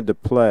I wanted to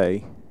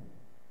play.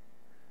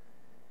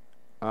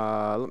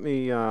 Let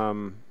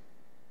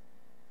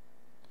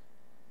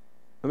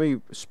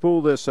me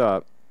spool this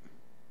up.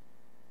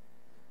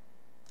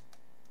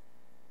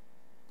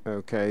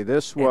 Okay,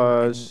 this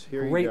was...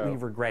 And greatly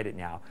regret it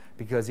now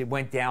because it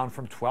went down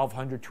from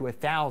 1,200 to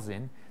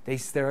 1,000.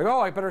 They're like,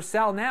 oh, I better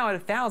sell now at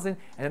 1,000,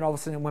 and then all of a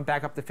sudden it went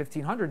back up to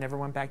 1,500, never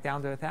went back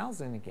down to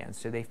 1,000 again.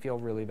 So they feel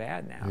really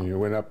bad now. And you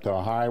went up to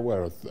a high,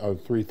 what,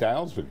 of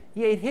 3,000?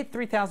 Yeah, it hit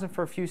 3,000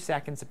 for a few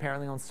seconds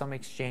apparently on some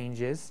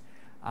exchanges.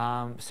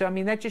 So I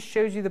mean that just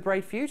shows you the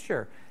bright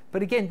future.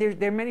 But again, there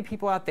are many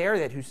people out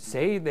there who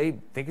say they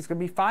think it's going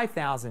to be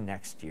 5,000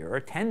 next year or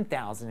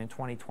 10,000 in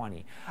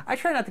 2020. I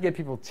try not to get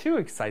people too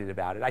excited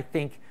about it. I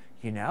think,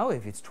 you know,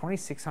 if it's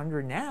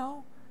 2,600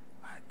 now,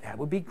 that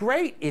would be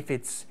great if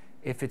it's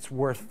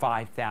worth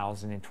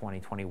 5,000 in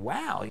 2020.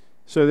 Wow.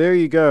 So there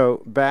you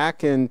go.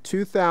 Back in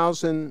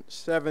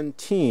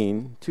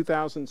 2017,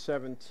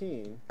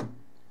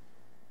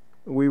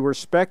 we were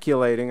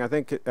speculating. I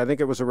think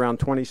it was around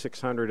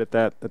 2,600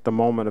 at the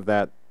moment of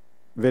that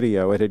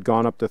video. It had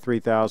gone up to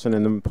 3,000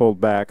 and then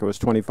pulled back. It was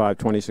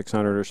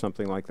 2,600 or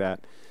something like that.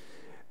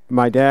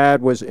 My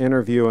dad was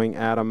interviewing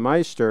Adam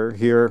Meister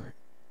here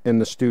in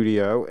the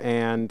studio,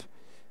 and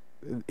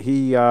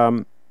he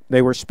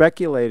they were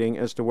speculating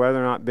as to whether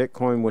or not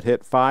Bitcoin would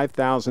hit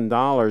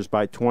 $5,000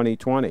 by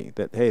 2020.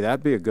 That, hey,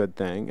 that'd be a good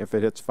thing if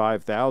it hits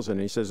 5,000.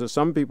 He says that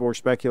some people were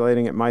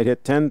speculating it might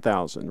hit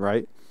 10,000,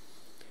 right?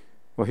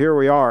 Well, here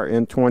we are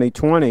in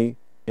 2020,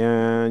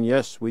 and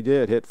yes, we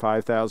did hit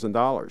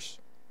 $5,000.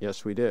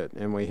 Yes, we did,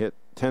 and we hit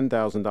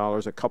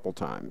 $10,000 a couple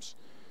times.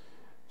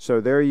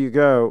 So there you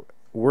go.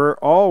 We're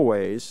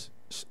always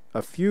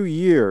a few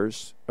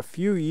years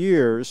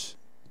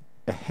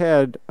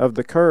ahead of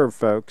the curve,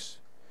 folks.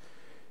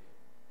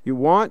 You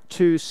want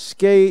to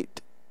skate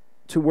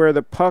to where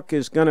the puck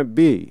is going to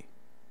be.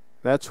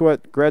 That's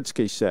what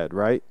Gretzky said,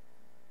 right?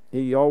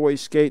 He always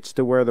skates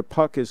to where the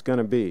puck is going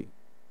to be.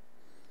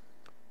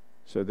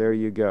 So there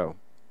you go.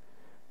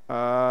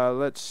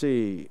 Let's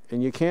see.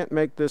 And you can't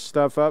make this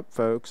stuff up,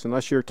 folks.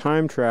 Unless you're a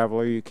time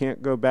traveler, you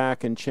can't go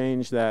back and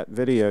change that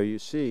video. You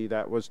see,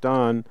 that was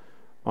done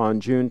on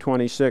June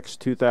 26,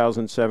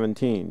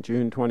 2017.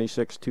 June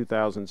 26,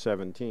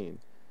 2017.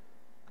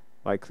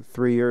 Like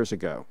 3 years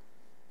ago.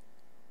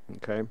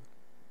 Okay.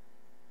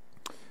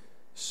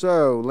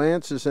 So,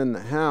 Lance is in the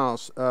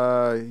house.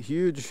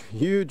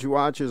 Huge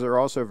watches are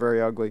also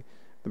very ugly.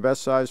 The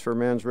best size for a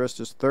man's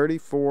wrist is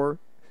 34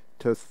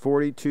 to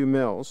 42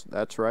 mils.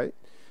 That's right.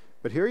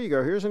 But here you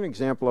go. Here's an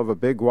example of a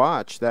big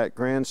watch. That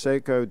Grand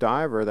Seiko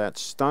diver, that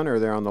stunner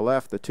there on the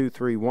left, the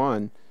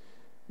 231.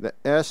 The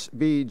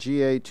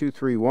SBGA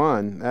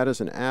 231, that is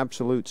an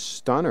absolute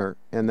stunner,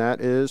 and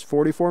that is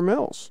 44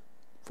 mils.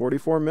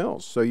 44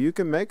 mils. So you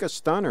can make a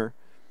stunner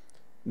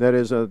that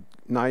is a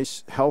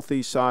nice,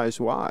 healthy size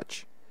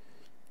watch.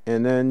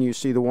 And then you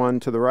see the one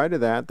to the right of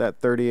that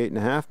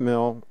 38.5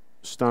 mil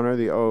stunner,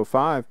 the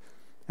 005.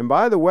 And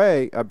by the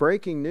way, a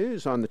breaking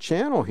news on the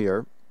channel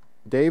here,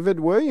 David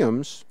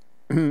Williams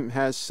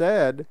has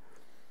said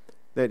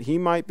that he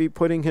might be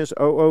putting his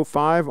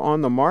 005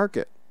 on the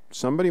market.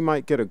 Somebody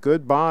might get a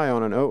good buy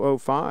on an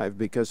 005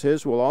 because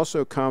his will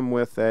also come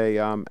with a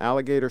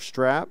alligator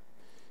strap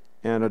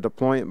and a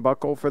deployment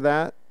buckle for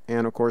that,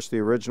 and of course the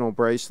original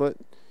bracelet.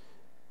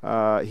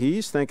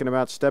 He's thinking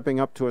about stepping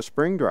up to a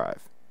spring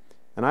drive.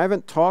 And I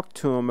haven't talked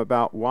to him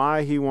about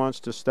why he wants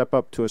to step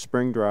up to a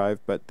spring drive,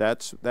 but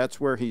that's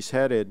where he's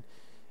headed,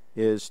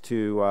 is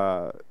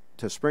to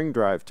spring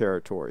drive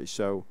territory.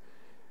 So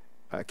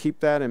keep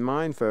that in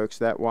mind, folks.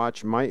 That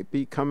watch might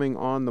be coming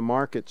on the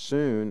market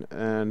soon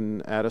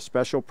and at a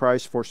special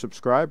price for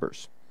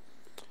subscribers.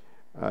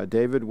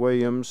 David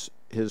Williams,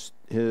 his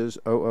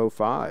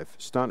 005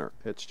 stunner.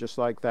 It's just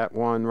like that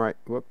one right,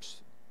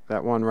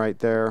 that one right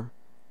there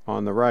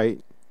on the right,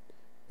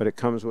 but it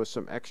comes with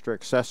some extra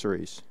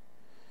accessories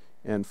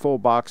and full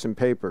box and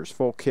papers,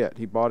 full kit.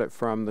 He bought it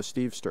from the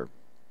Stevester.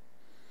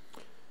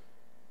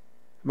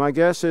 My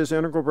guess is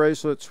integral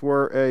bracelets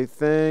were a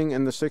thing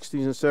in the 60s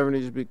and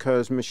 70s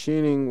because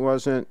machining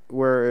wasn't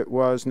where it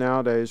was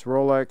nowadays.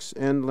 Rolex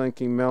end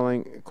linking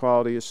milling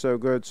quality is so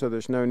good, so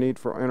there's no need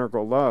for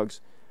integral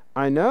lugs.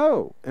 I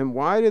know. And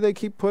why do they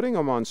keep putting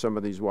them on some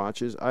of these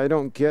watches? I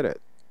don't get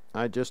it.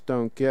 I just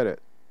don't get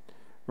it.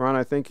 Ron,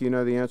 I think you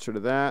know the answer to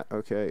that.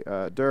 Okay.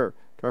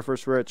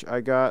 First Rich,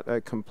 I got a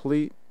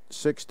complete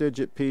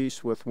 6-digit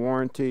piece with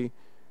warranty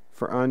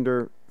for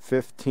under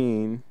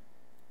 15.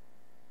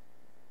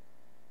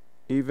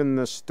 Even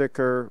the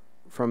sticker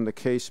from the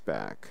case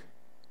back.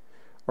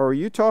 Or are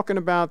you talking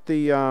about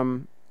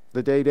the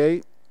day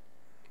date?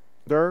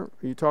 Are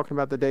you talking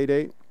about the day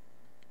date?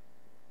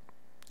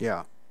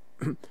 Yeah.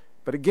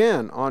 But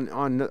again,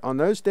 on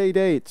those day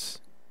dates,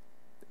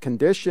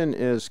 condition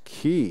is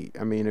key.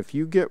 I mean, if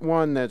you get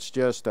one that's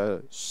just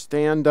a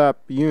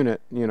stand-up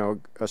unit, you know,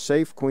 a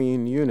Safe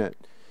Queen unit,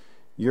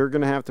 you're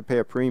going to have to pay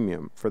a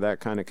premium for that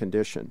kind of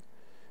condition.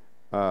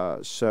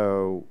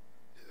 So,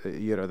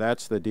 you know,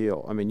 that's the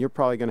deal. I mean, you're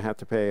probably going to have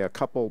to pay a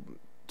couple,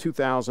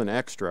 $2,000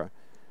 extra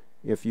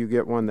if you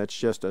get one that's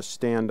just a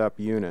stand-up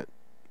unit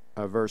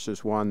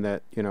versus one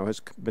that, you know,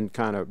 has been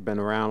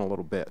around a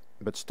little bit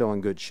but still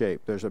in good shape.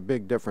 There's a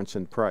big difference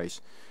in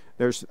price.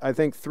 There's, I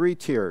think, 3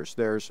 tiers.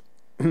 There's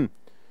the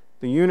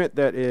unit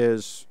that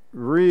is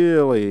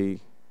really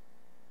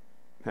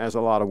has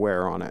a lot of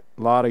wear on it,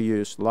 a lot of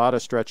use, a lot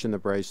of stretch in the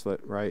bracelet,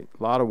 right?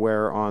 A lot of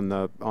wear on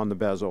the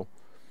bezel,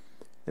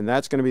 and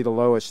that's going to be the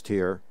lowest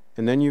tier.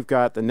 And then you've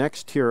got the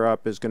next tier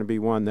up is going to be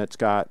one that's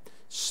got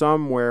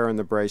some wear in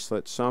the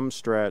bracelet, some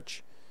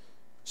stretch,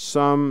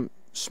 some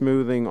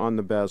smoothing on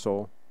the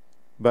bezel,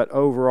 but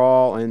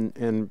overall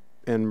in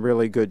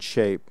really good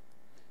shape.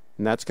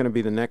 And that's going to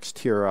be the next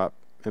tier up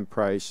in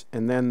price.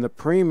 And then the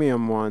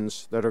premium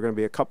ones that are going to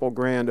be a couple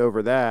grand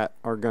over that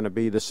are going to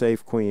be the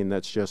Safe Queen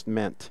that's just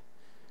mint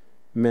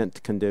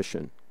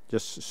condition.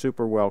 Just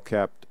super well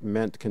kept,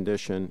 mint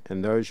condition,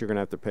 and those you're going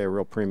to have to pay a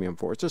real premium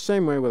for. It's the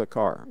same way with a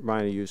car,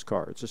 buying a used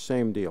car. It's the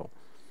same deal.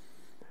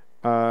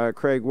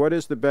 Craig, what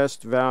is the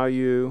best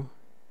value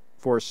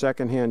for a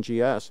secondhand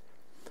GS?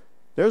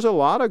 There's a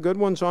lot of good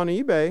ones on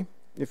eBay.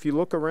 If you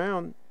look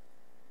around,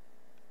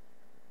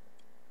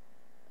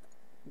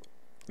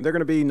 they're going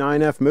to be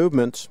 9F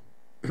movements.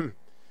 The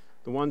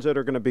ones that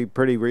are going to be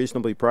pretty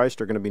reasonably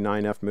priced are going to be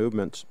 9F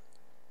movements.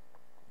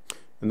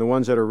 And the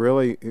ones that are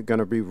really going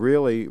to be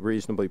really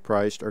reasonably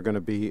priced are going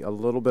to be a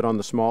little bit on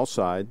the small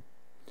side.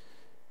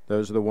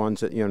 Those are the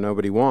ones that, you know,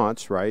 nobody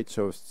wants, right?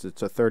 So if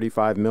it's a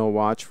 35 mil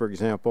watch, for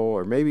example,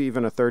 or maybe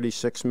even a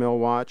 36 mil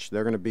watch,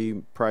 they're going to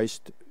be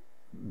priced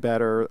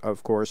better,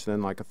 of course,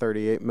 than like a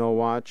 38 mil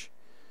watch.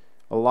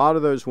 A lot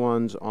of those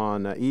ones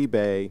on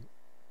eBay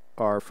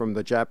are from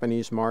the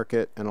Japanese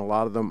market, and a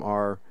lot of them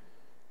are,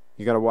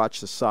 you got to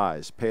watch the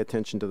size, pay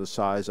attention to the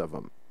size of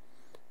them.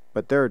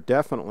 But there are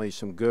definitely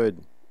some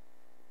good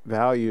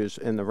values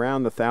in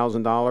around the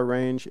 $1,000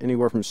 range,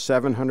 anywhere from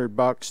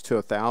 $700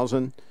 to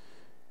 $1,000.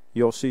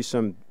 You'll see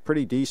some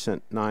pretty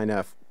decent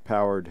 9F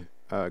powered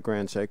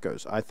Grand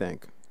Seikos, I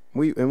think.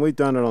 We've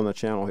done it on the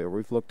channel here.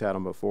 We've looked at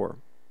them before.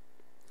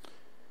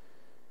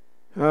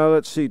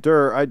 Let's see,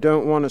 I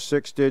don't want a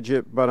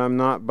 6-digit, but I'm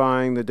not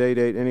buying the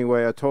day-date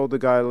anyway. I told the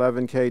guy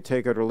 11K,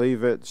 take it or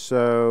leave it,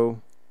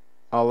 so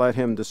I'll let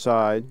him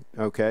decide.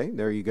 Okay,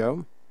 there you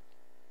go.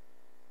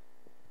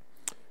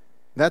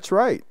 That's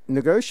right.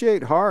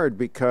 Negotiate hard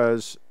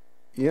because,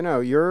 you know,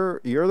 you're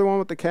the one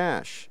with the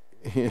cash.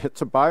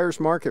 It's a buyer's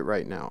market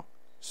right now.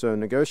 So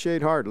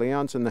negotiate hard.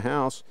 Leon's in the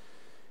house.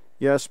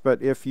 Yes,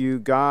 but if you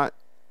got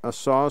a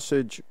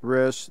sausage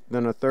wrist,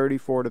 then a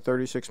 34 to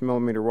 36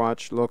 millimeter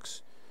watch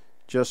looks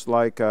just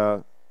like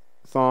a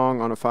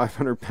thong on a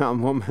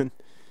 500-pound woman.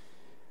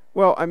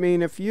 Well, I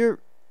mean, if you're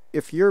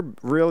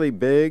really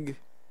big,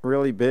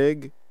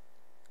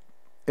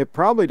 it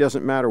probably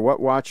doesn't matter what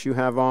watch you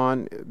have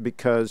on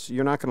because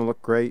you're not going to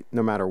look great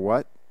no matter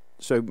what.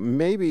 So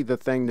maybe the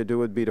thing to do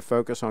would be to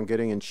focus on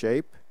getting in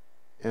shape.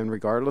 And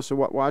regardless of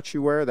what watch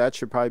you wear, that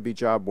should probably be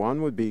job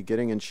one, would be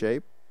getting in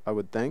shape, I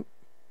would think.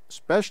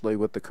 Especially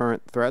with the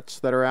current threats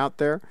that are out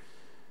there.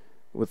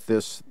 With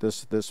this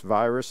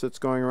virus that's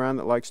going around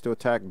that likes to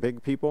attack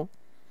big people.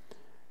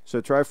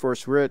 So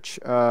Triforce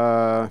Rich,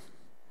 why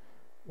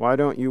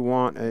don't you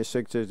want a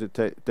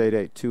 6-digit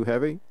day-date? Too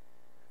heavy?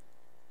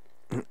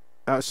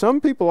 Some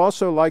people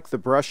also like the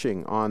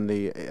brushing on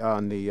the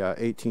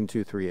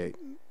 18238.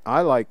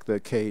 I like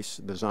the case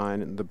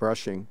design and the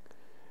brushing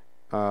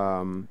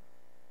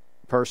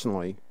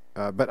personally,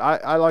 but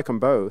I like them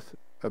both.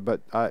 But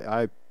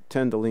I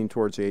tend to lean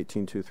towards the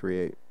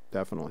 18238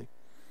 definitely.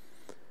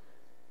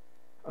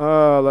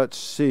 Let's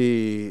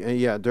see.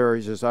 Yeah,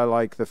 Dury says, I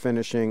like the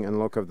finishing and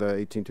look of the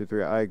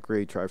 18238. I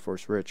agree,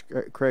 Triforce Rich.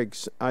 Craig,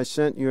 I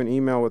sent you an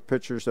email with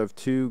pictures of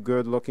 2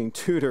 good-looking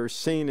tutors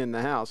seen in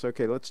the house.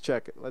 Okay, let's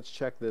check it. Let's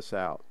check this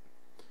out.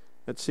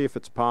 Let's see if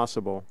it's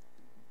possible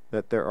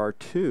that there are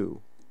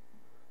two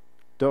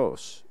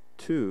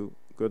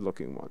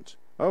good-looking ones.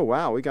 Oh,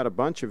 wow, we got a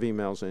bunch of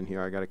emails in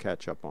here I got to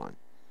catch up on.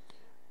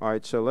 All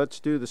right, so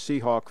let's do the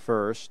Seahawk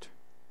first.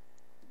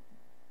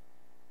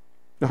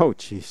 Oh,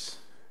 jeez.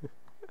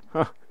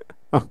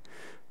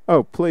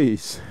 Oh,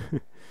 please.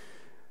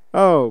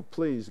 Oh,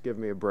 please give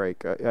me a break.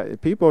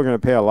 People are going to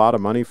pay a lot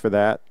of money for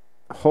that.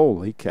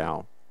 Holy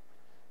cow.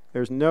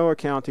 There's no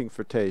accounting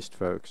for taste,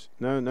 folks.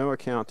 No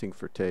accounting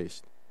for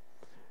taste.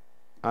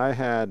 I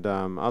had,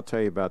 I'll tell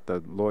you about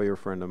the lawyer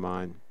friend of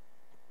mine.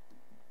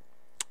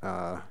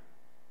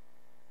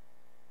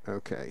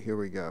 Okay, here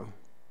we go.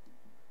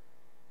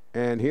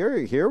 And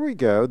here we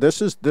go.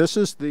 This is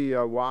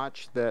the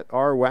watch that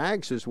our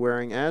Wags is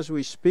wearing as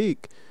we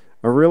speak.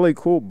 A really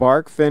cool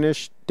bark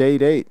finish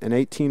date 8, an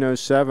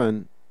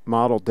 1807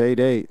 model date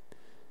 8.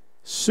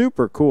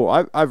 Super cool.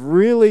 I've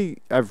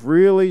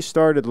really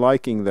started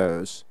liking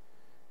those.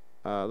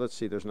 Let's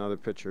see. There's another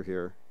picture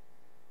here.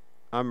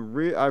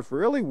 I've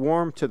really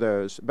warmed to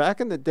those.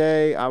 Back in the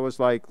day, I was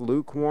like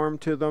lukewarm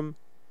to them,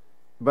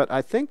 but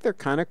I think they're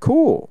kind of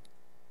cool.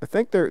 I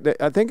think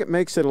it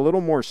makes it a little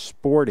more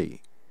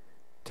sporty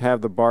to have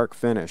the bark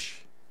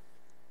finish.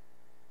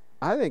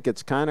 I think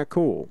it's kind of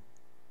cool.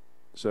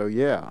 So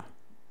yeah,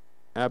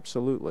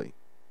 absolutely.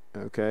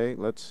 Okay,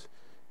 let's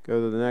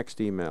go to the next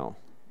email.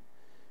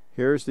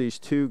 Here's these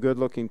 2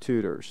 good-looking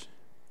tutors.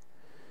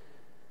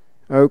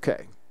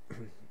 Okay.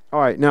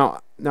 All right,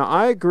 now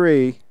I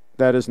agree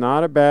that is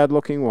not a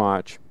bad-looking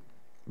watch,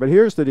 but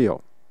here's the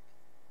deal.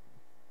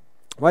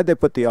 Why'd they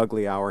put the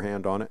ugly hour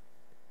hand on it?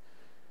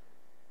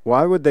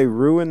 Why would they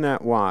ruin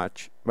that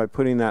watch by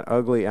putting that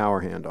ugly hour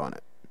hand on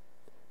it?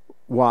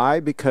 Why?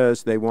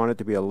 Because they want it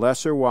to be a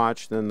lesser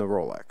watch than the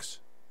Rolex.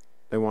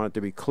 They want it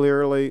to be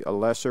clearly a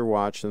lesser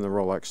watch than the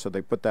Rolex, so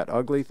they put that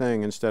ugly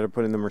thing instead of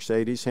putting the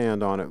Mercedes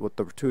hand on it, what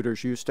the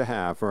tutors used to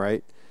have,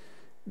 right?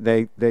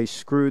 They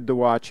screwed the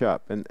watch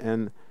up,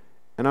 and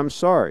I'm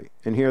sorry.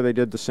 And here they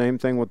did the same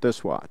thing with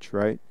this watch,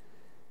 right?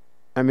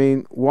 I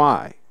mean,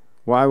 why?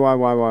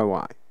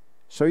 Why?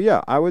 So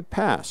yeah, I would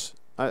pass.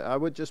 I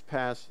would just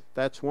pass.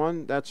 That's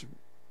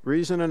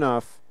reason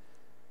enough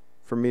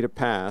for me to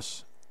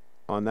pass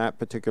on that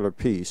particular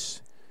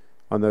piece,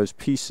 on those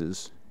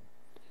pieces.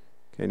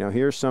 Okay, now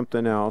here's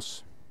something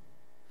else.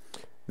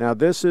 Now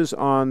this is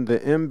on the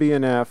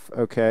MB&F,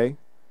 okay?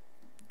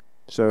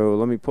 So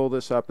let me pull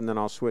this up and then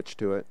I'll switch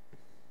to it.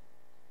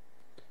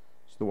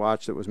 It's the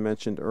watch that was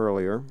mentioned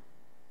earlier.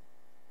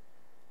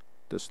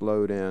 Just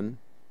load in.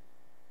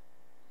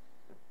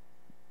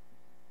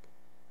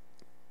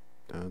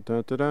 Oh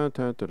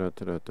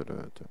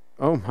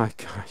my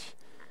gosh.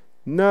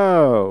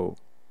 No.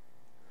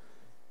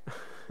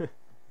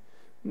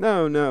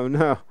 No, no,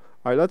 no. All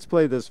right, let's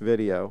play this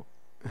video.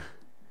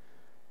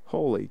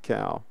 Holy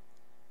cow.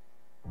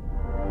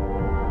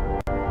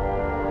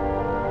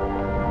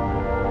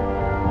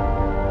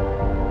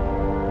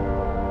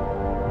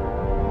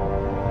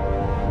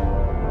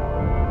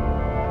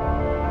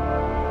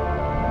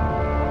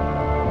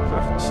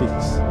 Oh,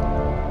 jeez.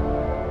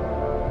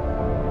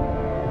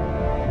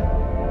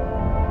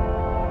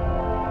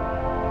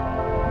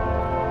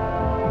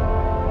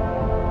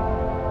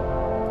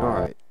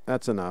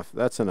 That's enough.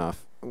 That's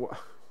enough.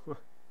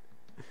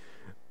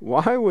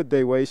 Why would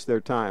they waste their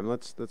time?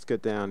 Let's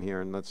get down here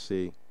and let's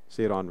see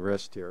it on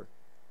wrist here.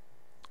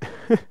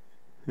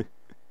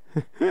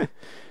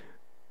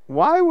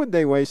 Why would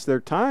they waste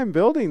their time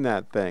building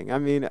that thing? I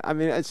mean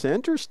it's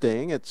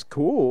interesting, it's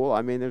cool.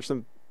 I mean there's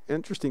some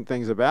interesting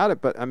things about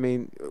it, but I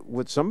mean,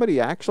 would somebody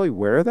actually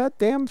wear that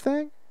damn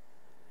thing?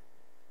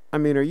 I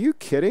mean, are you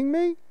kidding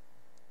me?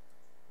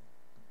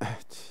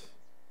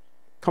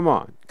 Come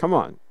on, come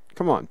on,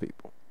 come on,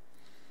 people.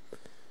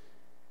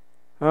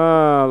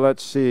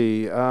 Let's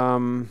see.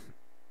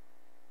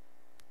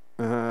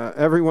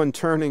 Everyone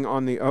turning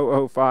on the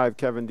 005,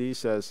 Kevin D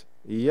says,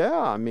 yeah,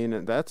 I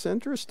mean, that's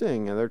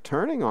interesting. They're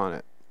turning on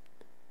it.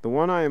 The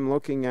one I am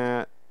looking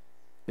at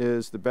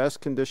is the best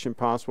condition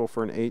possible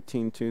for an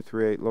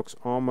 18238. Looks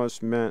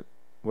almost mint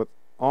with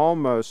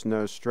almost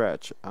no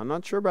stretch. I'm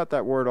not sure about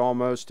that word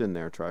almost in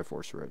there,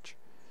 Triforce Rich.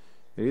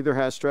 It either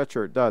has stretch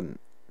or it doesn't.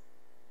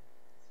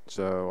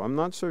 So I'm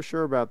not so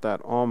sure about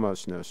that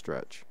almost no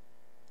stretch.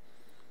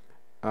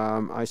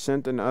 I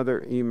sent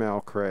another email,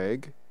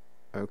 Craig.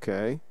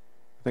 Okay.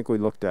 I think we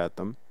looked at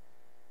them.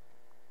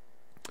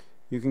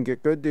 You can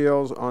get good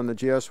deals on the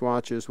GS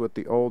watches with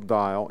the old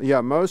dial.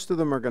 Yeah, most of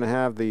them are going to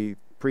have the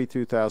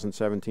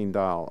pre-2017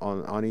 dial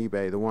on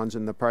eBay. The ones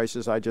in the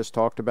prices I just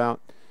talked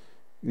about,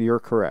 you're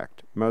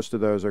correct. Most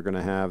of those are going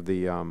to have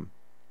the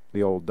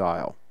old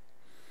dial.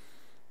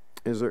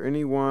 Is there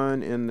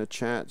anyone in the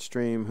chat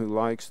stream who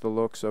likes the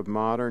looks of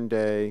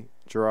modern-day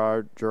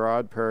Gerard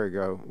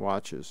Perregaux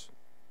watches?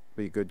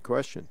 Be a good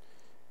question.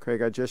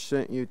 Craig, I just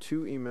sent you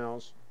 2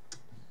 emails.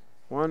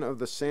 One of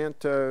the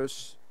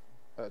Santos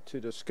to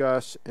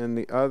discuss, and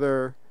the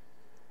other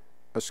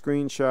a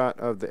screenshot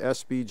of the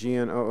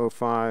SBGN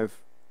 005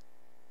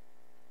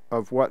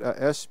 of what a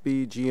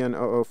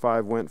SBGN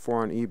 005 went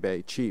for on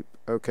eBay. Cheap.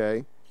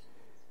 Okay.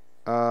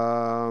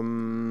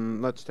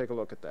 Let's take a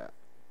look at that.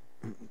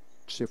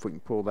 See if we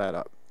can pull that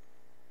up.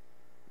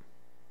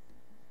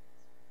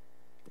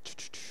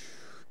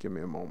 Give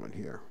me a moment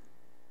here.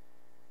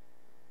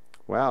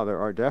 Wow, there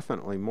are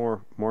definitely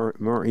more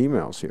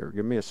emails here.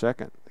 Give me a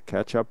second to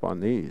catch up on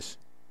these.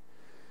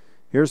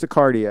 Here's the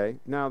Cartier.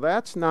 Now,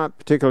 that's not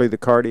particularly the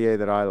Cartier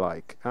that I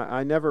like.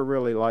 I never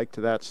really liked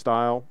that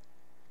style.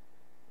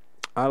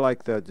 I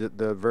like the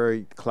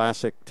very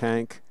classic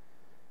tank.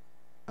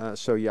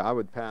 So, yeah, I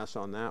would pass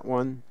on that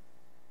one.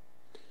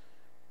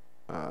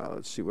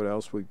 Let's see what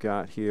else we've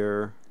got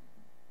here.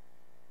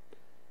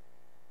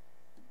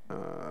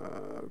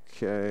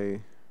 Okay.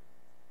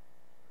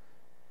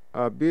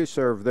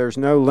 Buserv, there's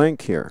no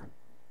link here.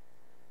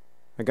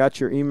 I got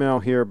your email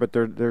here, but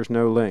there's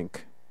no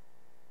link.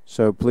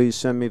 So please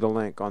send me the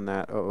link on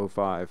that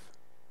 005.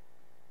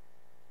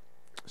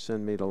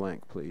 Send me the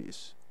link,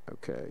 please.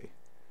 Okay.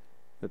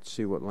 Let's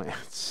see what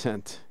Lance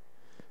sent.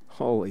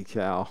 Holy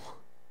cow.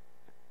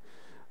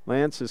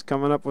 Lance is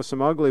coming up with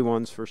some ugly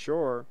ones for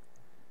sure.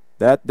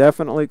 That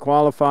definitely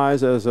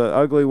qualifies as an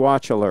ugly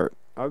watch alert.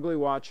 Ugly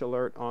watch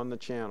alert on the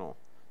channel.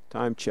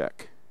 Time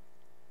check.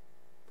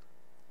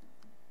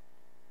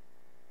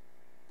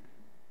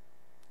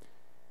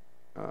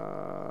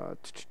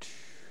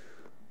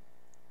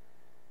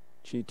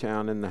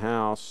 G-Town in the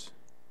house.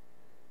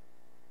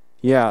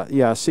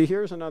 Yeah. See,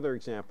 here's another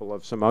example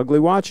of some ugly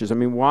watches. I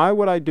mean, why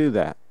would I do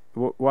that?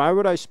 Why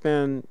would I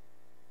spend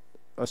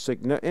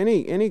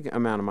any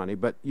amount of money,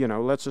 but, you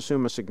know, let's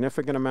assume a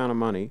significant amount of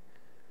money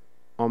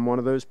on one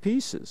of those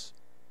pieces?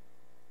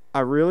 I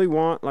really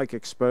want, like,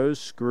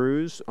 exposed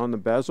screws on the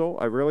bezel.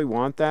 I really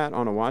want that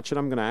on a watch that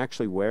I'm going to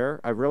actually wear.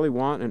 I really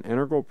want an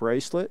integral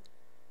bracelet.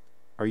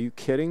 Are you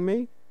kidding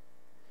me?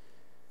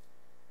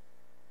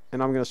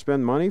 And I'm going to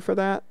spend money for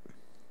that?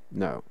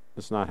 No,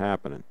 it's not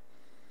happening.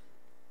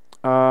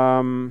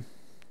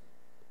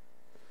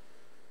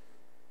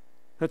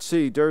 Let's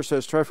see. Durr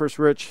says, Triforce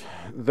Rich,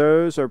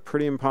 those are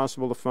pretty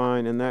impossible to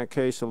find. In that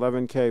case,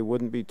 11K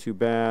wouldn't be too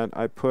bad.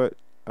 I put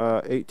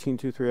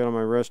 18238 on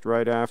my wrist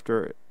right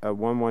after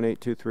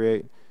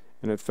 118238,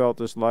 and it felt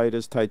as light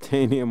as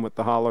titanium with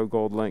the hollow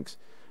gold links.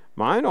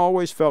 Mine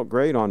always felt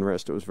great on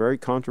wrist. It was very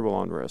comfortable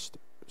on wrist.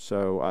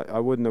 So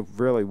I wouldn't have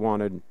really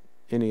wanted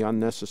any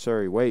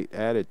unnecessary weight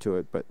added to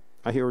it, but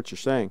I hear what you're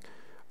saying.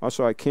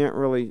 Also, I can't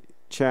really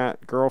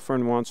chat.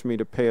 Girlfriend wants me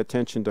to pay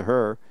attention to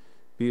her.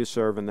 Be a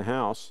serve in the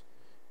house.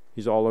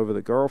 He's all over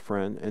the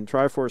girlfriend. And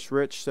Triforce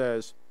Rich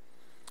says,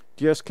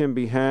 GS can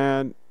be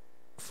had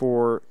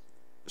for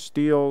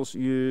steels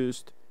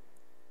used.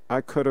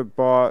 I could have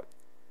bought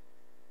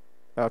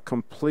a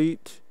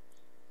complete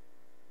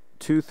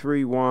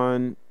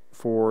 231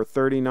 for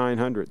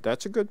 $3,900.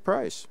 That's a good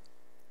price.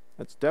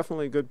 That's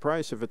definitely a good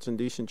price if it's in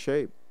decent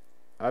shape.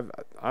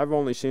 I've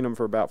only seen them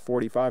for about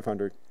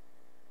 $4,500.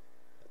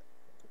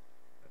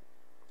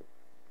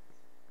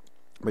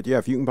 But yeah,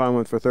 if you can buy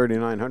one for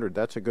 $3,900,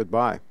 that's a good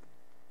buy.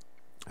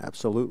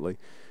 Absolutely.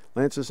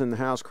 Lance is in the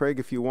house. Craig,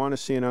 if you want to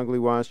see an ugly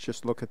watch,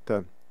 just look at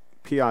the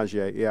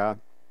Piaget. Yeah,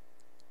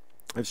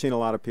 I've seen a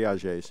lot of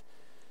Piagets.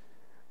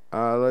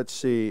 Let's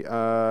see.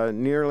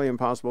 Nearly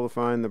impossible to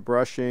find. The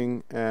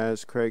brushing,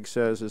 as Craig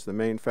says, is the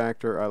main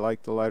factor. I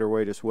like the lighter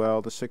weight as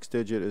well. The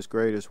 6-digit is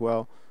great as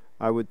well.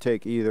 I would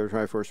take either.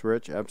 Triforce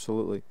Rich,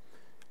 absolutely.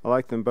 I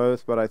like them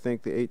both, but I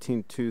think the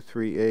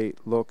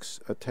 18238 looks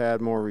a tad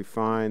more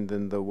refined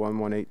than the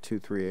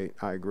 118238.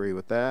 I agree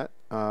with that.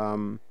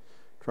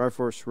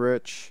 Triforce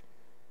Rich.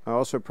 I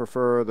also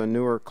prefer the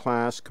newer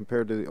clasp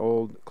compared to the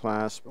old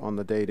clasp on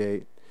the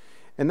date.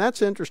 And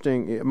that's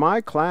interesting.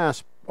 My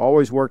clasp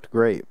always worked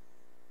great.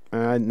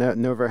 I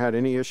never had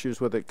any issues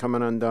with it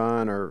coming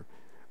undone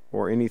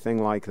or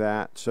anything like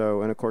that.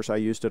 So, and of course I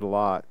used it a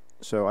lot.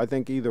 So I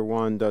think either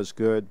one does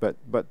good,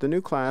 but the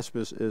new clasp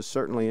is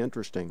certainly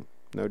interesting,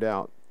 no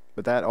doubt.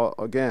 But that,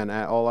 again,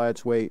 all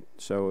adds weight.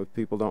 So if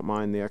people don't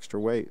mind the extra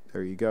weight,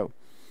 there you go.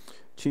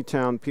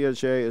 Cheetown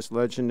Piaget is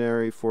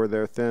legendary for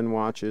their thin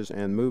watches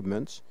and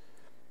movements.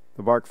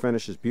 The bark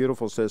finish is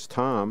beautiful, says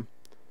Tom.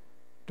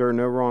 There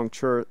no wrong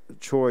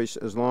choice.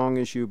 As long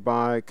as you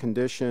buy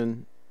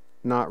condition,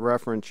 not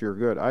reference, you're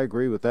good. I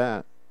agree with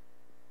that.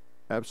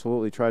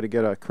 Absolutely. Try to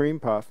get a cream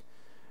puff.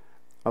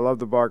 I love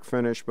the bark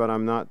finish, but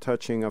I'm not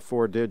touching a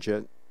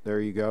 4-digit. There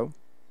you go.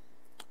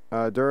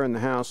 During the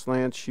house,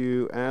 Lance,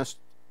 you asked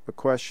a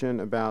question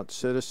about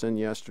Citizen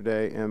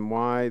yesterday and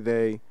why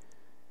they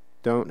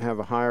don't have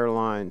a higher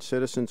line.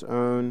 Citizen's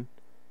own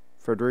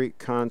Frederic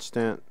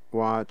Constant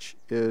watch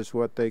is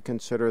what they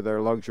consider their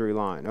luxury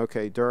line.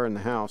 Okay, during the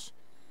house.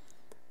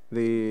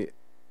 The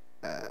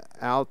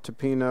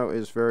Altipino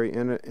is very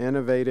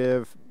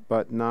innovative,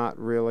 but not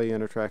really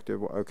an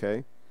attractive.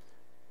 Okay.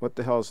 What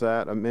the hell is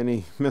that? A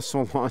mini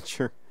missile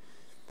launcher.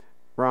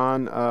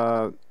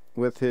 Ron,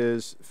 with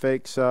his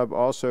fake sub.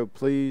 Also,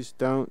 please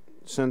don't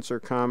censor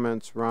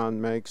comments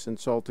Ron makes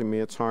insulting me.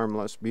 It's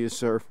harmless. Be a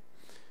serf.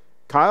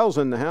 Kyle's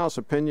in the house.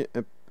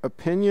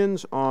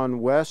 Opinions on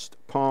West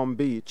Palm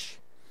Beach.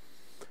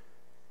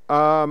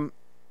 I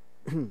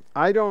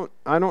don't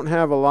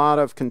have a lot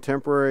of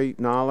contemporary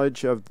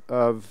knowledge of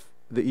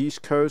the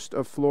East Coast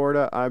of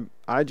Florida.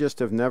 I just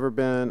have never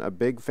been a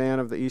big fan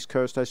of the East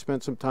Coast. I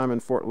spent some time in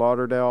Fort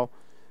Lauderdale.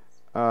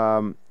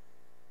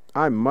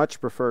 I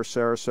much prefer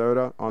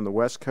Sarasota on the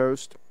West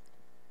Coast.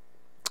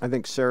 I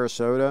think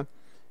Sarasota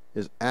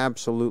is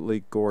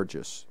absolutely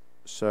gorgeous.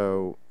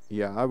 So,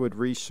 yeah, I would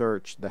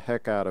research the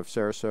heck out of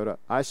Sarasota.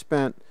 I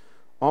spent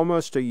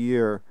almost a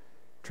year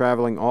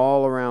traveling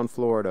all around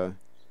Florida,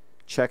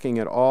 checking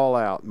it all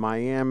out.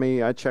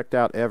 Miami, I checked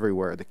out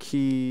everywhere. The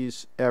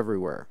Keys,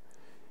 everywhere.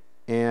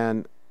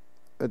 And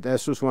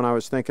this was when I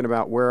was thinking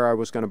about where I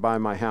was going to buy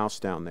my house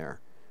down there.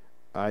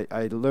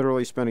 I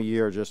literally spent a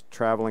year just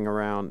traveling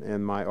around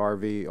in my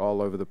RV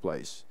all over the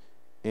place.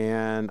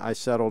 And I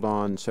settled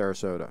on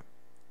Sarasota.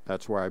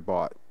 That's where I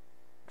bought.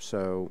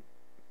 So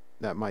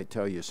that might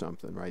tell you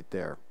something right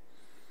there.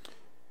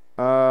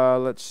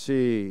 Let's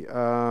see.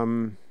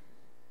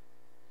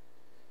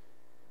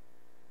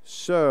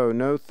 So,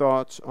 no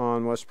thoughts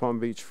on West Palm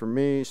Beach for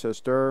me, says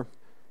Durr.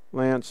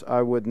 Lance,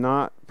 I would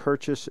not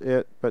purchase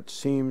it, but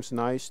seems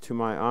nice to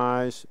my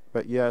eyes.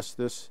 But yes,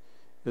 this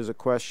is a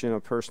question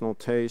of personal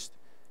taste.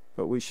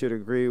 But we should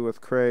agree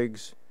with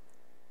Craig's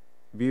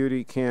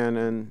beauty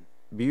canon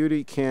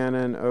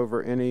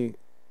over any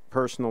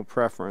personal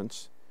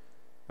preference.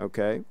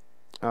 Okay.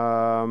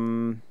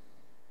 Let's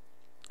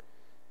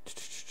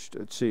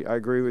see. I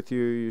agree with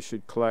you. You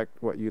should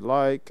collect what you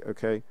like.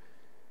 Okay.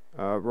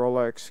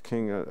 Rolex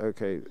King.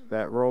 Okay,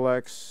 that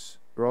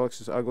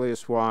Rolex's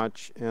ugliest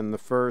watch and the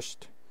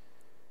first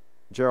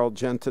Gerald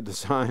Genta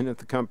design at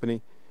the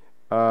company.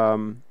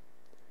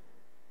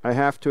 I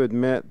have to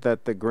admit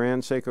that the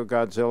Grand Seiko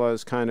Godzilla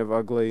is kind of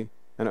ugly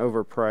and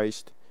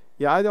overpriced.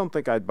 Yeah, I don't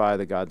think I'd buy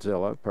the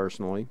Godzilla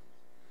personally.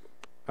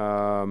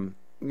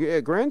 Yeah,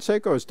 Grand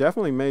Seiko has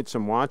definitely made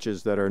some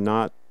watches that are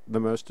not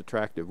the most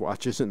attractive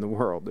watches in the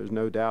world. There's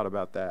no doubt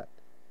about that.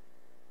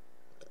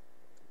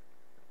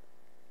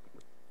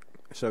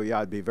 So yeah,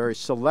 I'd be very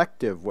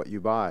selective what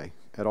you buy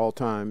at all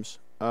times.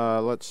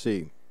 Let's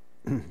see.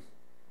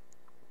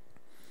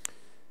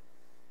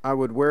 I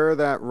would wear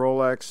that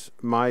Rolex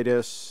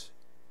Midas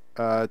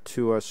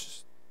to a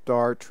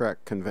Star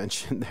Trek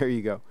convention. There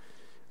you go.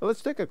 Well,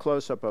 let's take a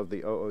close-up of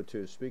the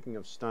 002. Speaking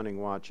of stunning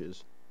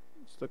watches,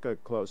 let's look at a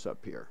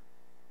close-up here.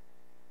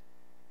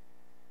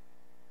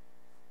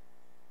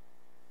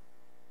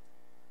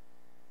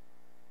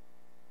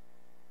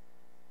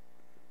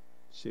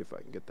 See if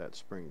I can get that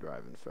spring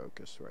drive in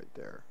focus right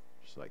there,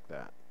 just like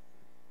that.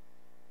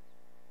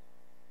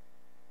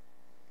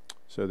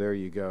 So there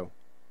you go.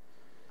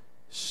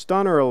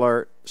 Stunner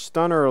alert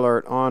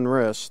on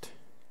wrist.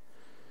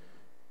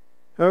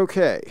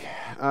 Okay.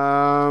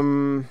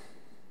 Paul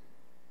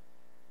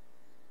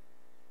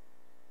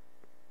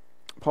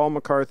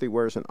McCarthy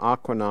wears an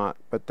Aquanaut,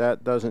 but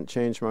that doesn't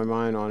change my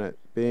mind on it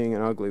being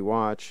an ugly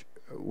watch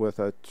with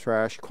a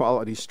trash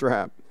quality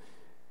strap.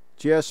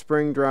 GS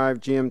Spring Drive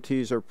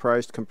GMTs are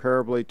priced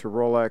comparably to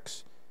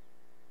Rolex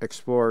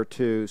Explorer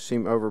 2,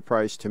 seem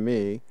overpriced to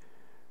me.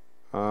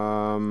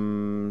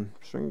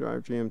 Spring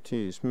Drive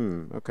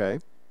GMTs, okay.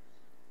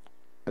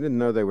 I didn't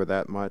know they were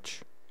that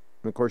much.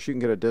 And of course, you can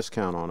get a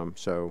discount on them,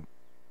 so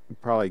you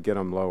probably get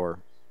them lower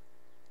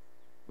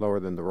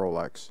than the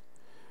Rolex.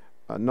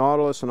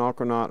 Nautilus and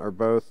Aquanaut are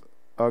both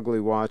ugly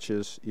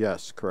watches.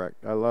 Yes,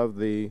 correct. I love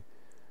the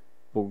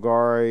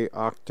Bulgari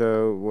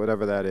Octo,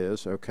 whatever that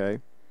is. Okay.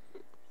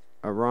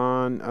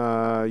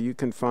 Ron, you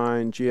can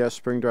find GS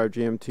Spring Drive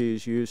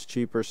GMTs used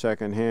cheaper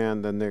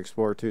secondhand than the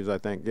Explorer 2s, I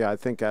think. Yeah, I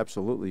think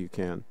absolutely you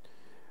can.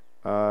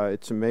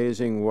 It's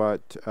amazing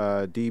what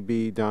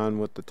DB done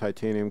with the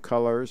titanium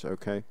colors.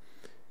 Okay.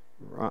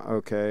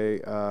 Okay.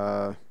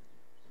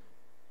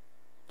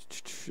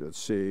 Let's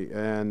see.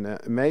 And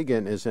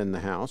Megan is in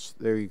the house.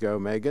 There you go,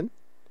 Megan.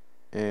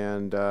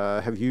 And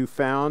have you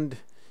found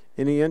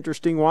any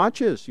interesting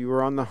watches? You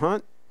were on the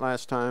hunt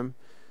last time.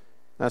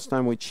 Last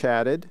time we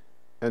chatted.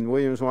 And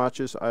Williams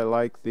watches, I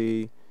like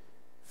the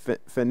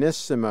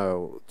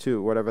Finissimo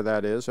too, whatever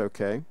that is.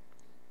 Okay.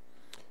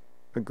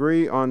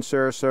 Agree on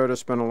Sarasota.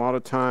 Spent a lot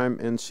of time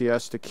in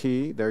Siesta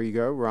Key. There you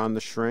go. Ron the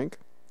Shrink.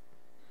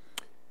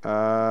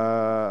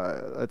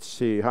 Let's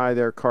see. Hi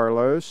there,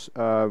 Carlos.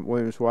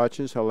 Williams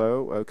watches.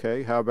 Hello.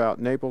 Okay. How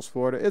about Naples,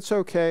 Florida? It's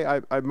okay.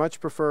 I much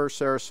prefer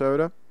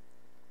Sarasota.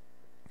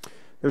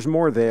 There's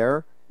more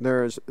there.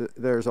 There's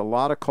a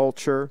lot of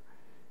culture.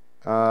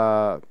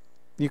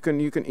 You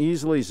can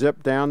easily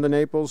zip down to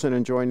Naples and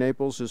enjoy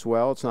Naples as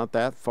well. It's not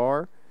that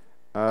far.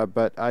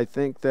 But I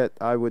think that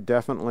I would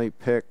definitely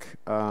pick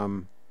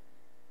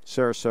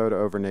Sarasota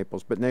over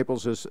Naples. But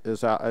Naples is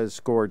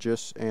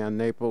gorgeous, and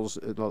Naples,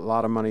 a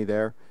lot of money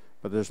there,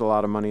 but there's a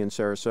lot of money in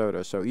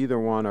Sarasota. So either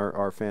one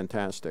are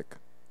fantastic.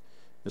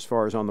 As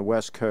far as on the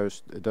West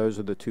Coast, those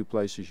are the two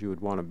places you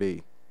would want to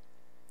be.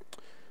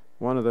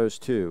 One of those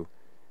two.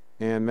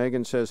 And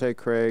Megan says, hey,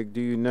 Craig,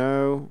 do you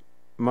know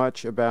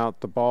much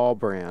about the Ball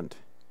brand?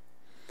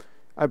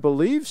 I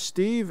believe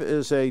Steve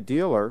is a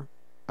dealer.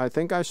 I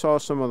think I saw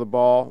some of the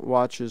Ball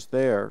watches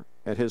there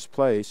at his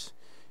place,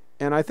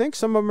 and I think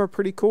some of them are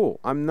pretty cool.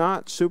 I'm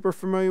not super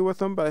familiar with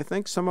them, but I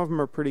think some of them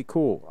are pretty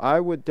cool.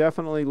 I would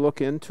definitely look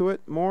into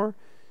it more,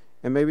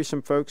 and maybe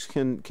some folks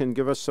can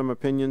give us some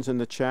opinions in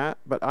the chat,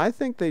 but I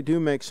think they do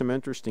make some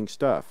interesting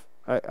stuff.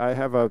 I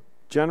have a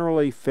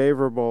generally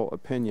favorable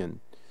opinion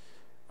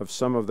of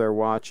some of their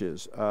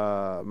watches.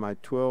 My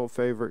 12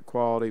 favorite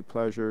quality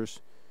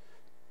pleasures.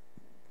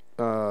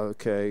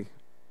 Okay.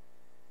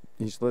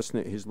 He's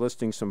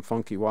listing some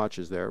funky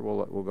watches there.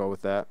 We'll go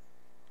with that.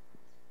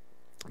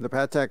 The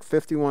Patek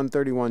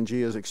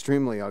 5131G is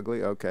extremely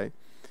ugly. Okay.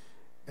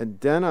 And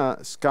Denna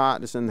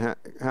Scott is in the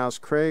house.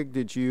 Craig,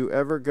 did you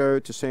ever go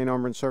to St.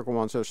 Armand Circle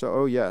once? So,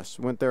 oh yes,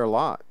 went there a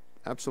lot.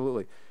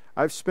 Absolutely.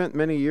 I've spent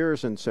many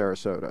years in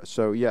Sarasota.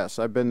 So yes,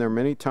 I've been there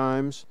many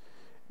times.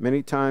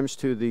 Many times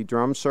to the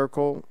drum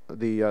circle,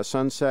 the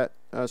sunset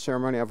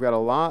ceremony. I've got a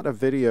lot of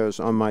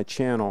videos on my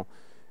channel.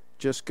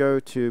 Just go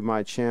to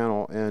my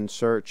channel and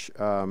search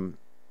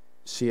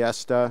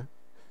siesta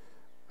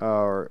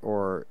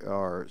or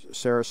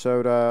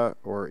Sarasota,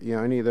 or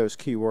any of those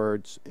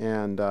keywords,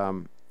 and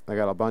I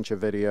got a bunch of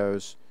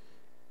videos,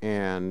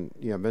 and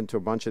been to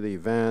a bunch of the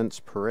events,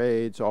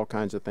 parades, all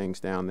kinds of things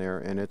down there,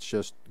 and it's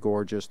just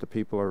gorgeous. The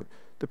people are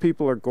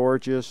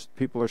gorgeous.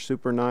 People are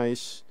super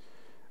nice.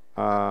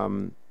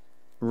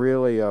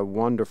 Really a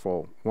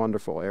wonderful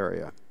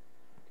area.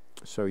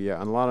 So yeah,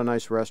 and a lot of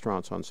nice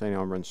restaurants on St.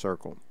 Elmorin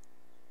Circle.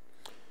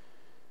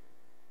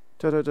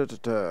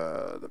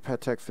 The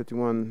Patek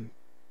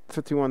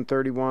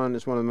 5131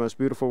 is one of the most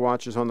beautiful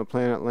watches on the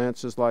planet.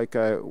 Lance is like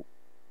a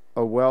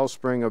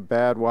wellspring of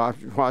bad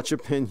watch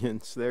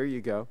opinions. There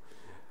you go.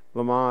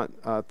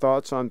 Lamont,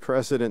 thoughts on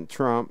President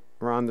Trump?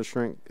 Ron the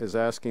Shrink is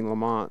asking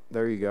Lamont.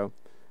 There you go.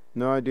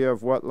 No idea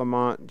of what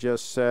Lamont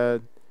just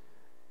said,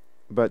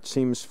 but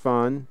seems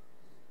fun.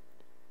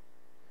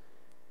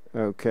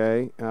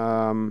 Okay.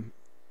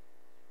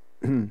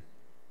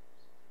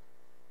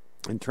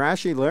 And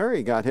Trashy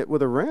Larry got hit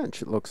with a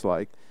wrench, it looks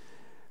like.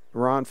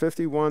 Ron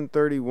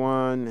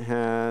 5131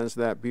 has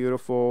that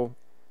beautiful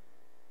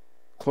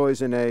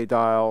cloisonne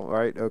dial,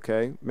 right?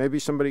 Okay. Maybe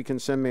somebody can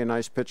send me a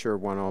nice picture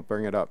of one. I'll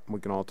bring it up. We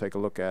can all take a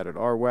look at it.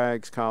 R.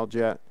 Wags, Kyle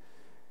Jet.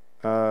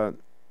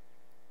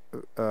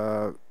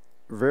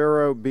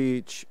 Vero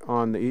Beach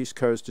on the East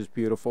Coast is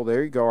beautiful.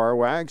 There you go. R.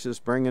 Wags is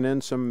bringing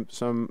in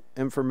some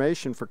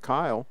information for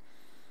Kyle.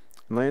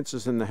 Lance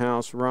is in the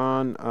house.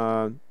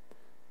 Ron,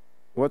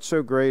 what's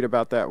so great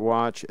about that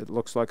watch? It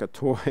looks like a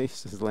toy,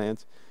 says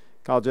Lance.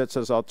 Kyle Jet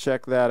says, I'll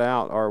check that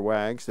out, R.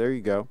 Wags. There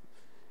you go.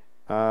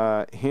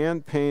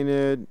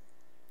 Hand-painted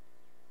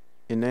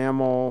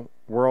enamel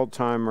world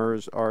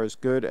timers are as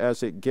good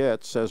as it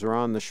gets, says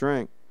Ron the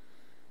Shrink.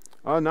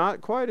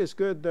 Not quite as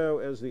good, though,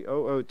 as the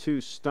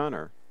 002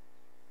 Stunner.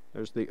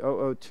 There's the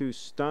 002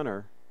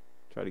 Stunner.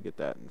 Try to get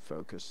that in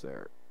focus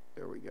there.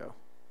 There we go.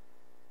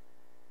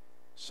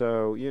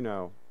 So, you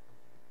know,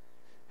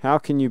 how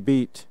can you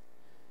beat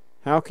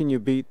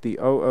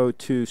the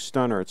 002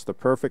 Stunner? It's the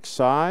perfect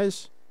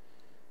size,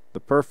 the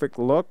perfect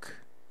look,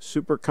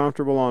 super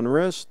comfortable on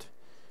wrist,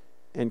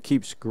 and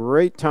keeps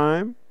great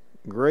time.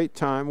 Great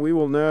time. We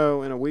will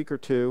know in a week or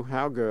two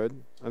how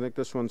good. I think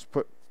this one's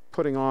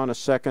putting on a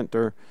second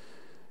or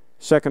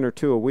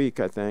two a week,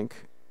 I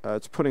think.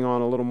 It's putting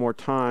on a little more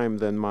time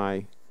than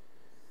my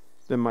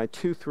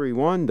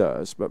 231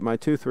 does, but my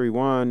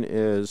 231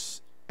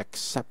 is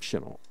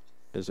exceptional.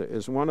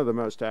 Is one of the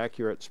most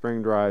accurate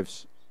spring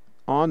drives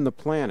on the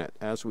planet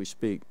as we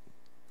speak.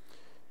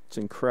 It's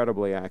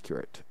incredibly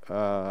accurate.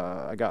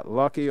 I got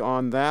lucky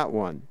on that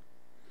one.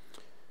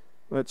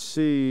 Let's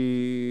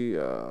see,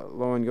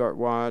 Lowengardt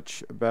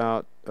watch,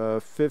 about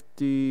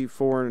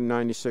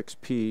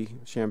 5496p,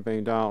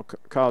 champagne dial.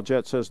 Kyle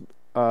Jet says,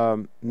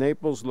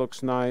 Naples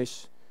looks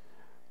nice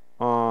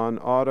on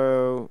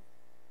auto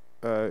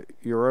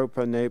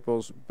Europa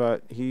Naples,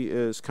 but he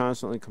is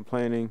constantly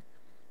complaining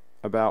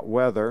about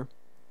weather.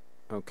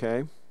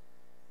 Okay.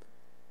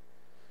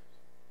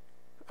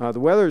 The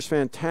weather is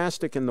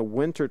fantastic in the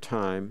winter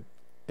time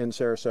in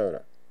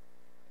Sarasota.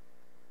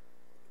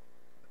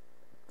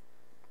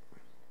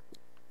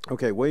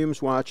 Okay,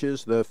 Williams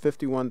watches. The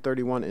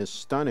 5131 is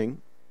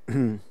stunning.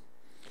 Ron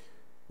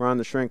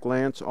the Shrink,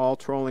 Lance, all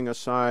trolling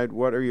aside,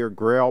 what are your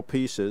grail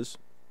pieces?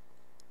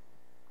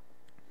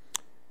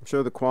 I'm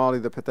sure the quality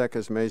of the Patek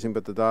is amazing,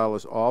 but the dial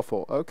is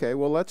awful. Okay,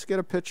 well, let's get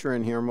a picture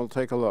in here and we'll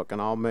take a look, and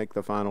I'll make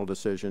the final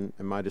decision,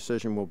 and my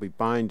decision will be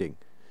binding.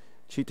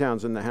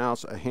 Cheetown's in the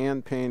house. A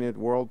hand-painted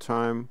World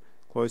Time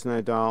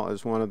Cloisonne dial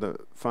is one of the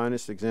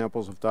finest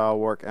examples of dial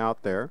work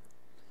out there.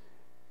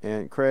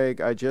 And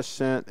Craig, I just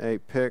sent a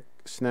pic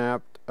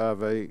snapped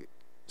of a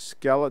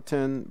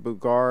skeleton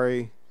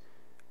Bulgari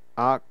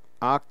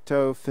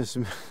octo. Is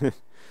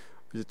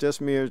it just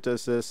me or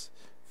does this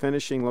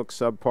finishing look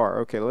subpar?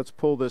 Okay, let's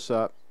pull this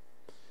up.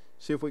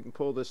 See if we can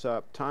pull this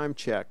up. Time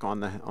check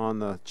on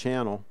the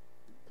channel,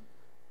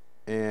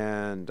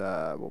 and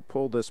we'll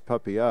pull this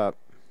puppy up.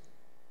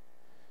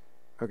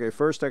 Okay,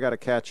 first I got to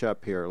catch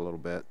up here a little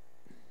bit.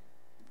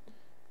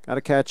 Got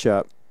to catch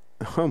up.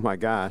 Oh my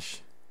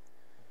gosh.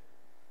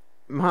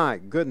 My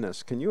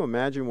goodness, can you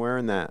imagine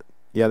wearing that?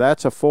 Yeah,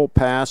 that's a full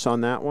pass on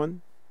that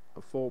one.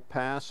 A full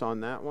pass on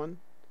that one.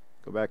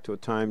 Go back to a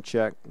time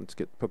check. Let's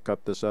pick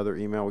up this other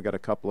email. We got a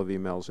couple of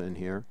emails in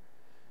here.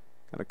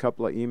 Got a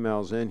couple of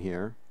emails in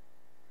here.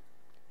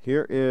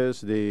 Here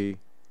is the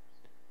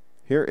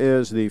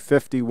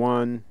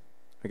 51.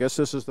 I guess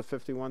this is the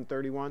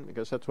 5131. I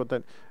guess that's what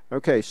that.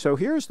 Okay, so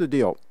here's the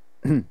deal.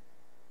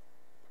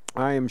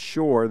 I am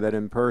sure that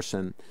in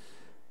person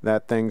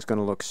that thing's going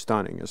to look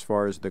stunning as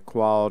far as the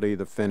quality,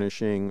 the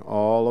finishing,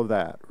 all of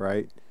that,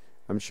 right?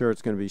 I'm sure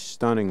it's going to be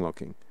stunning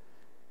looking.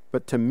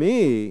 But to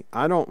me,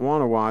 I don't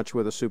want to watch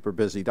with a super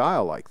busy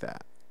dial like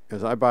that,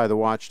 because I buy the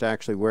watch to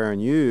actually wear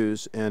and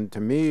use, and to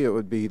me it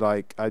would be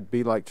like, I'd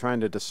be like trying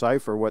to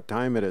decipher what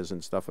time it is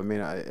and stuff. I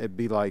mean, it'd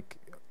be like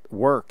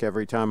work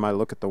every time I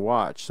look at the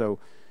watch. So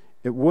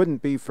it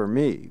wouldn't be for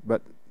me,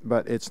 but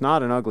it's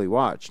not an ugly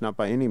watch, not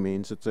by any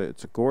means. It's a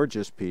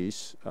gorgeous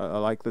piece. I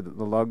like the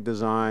lug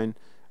design.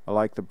 I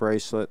like the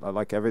bracelet. I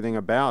like everything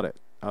about it.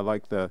 I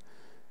like the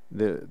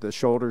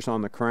shoulders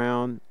on the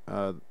crown.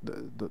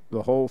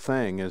 The whole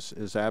thing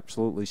is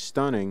absolutely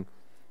stunning,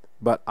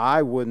 but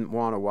I wouldn't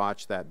want to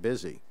watch that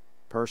busy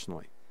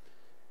personally.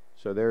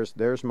 So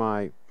there's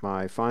my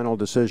final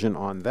decision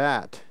on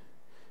that,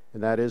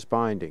 and that is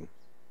binding.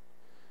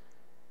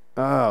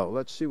 Oh,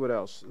 let's see what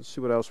else. Let's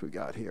see what else we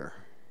got here.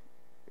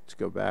 Let's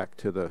go back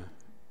to the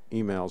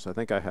emails. I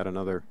think I had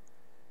another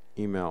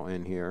email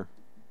in here.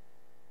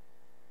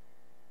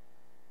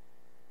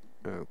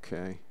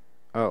 Okay.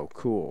 Oh,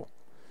 cool.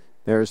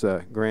 There's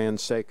a Grand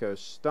Seiko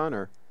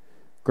Stunner.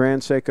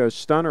 Grand Seiko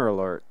Stunner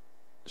alert.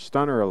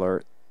 Stunner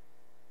alert.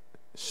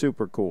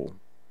 Super cool.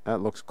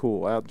 That looks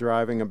cool. Out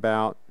driving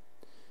about.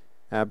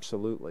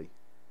 Absolutely.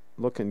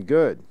 Looking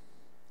good.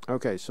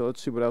 Okay, so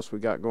let's see what else we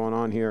got going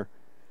on here.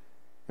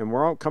 And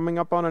we're all coming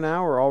up on an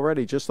hour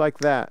already, just like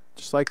that.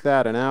 Just like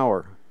that, an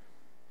hour.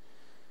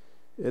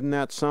 Isn't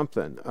that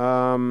something?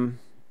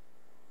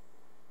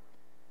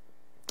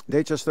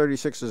 HS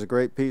 36 is a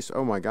great piece.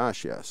 Oh my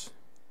gosh, yes.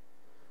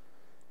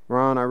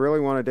 Ron, I really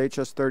want a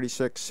HS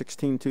 36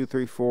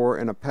 16234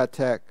 and a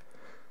Patek.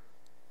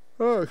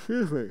 Oh,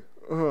 excuse me.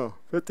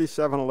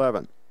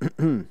 5711.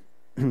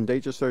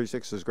 HS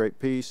 36 is a great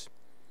piece.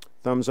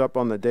 Thumbs up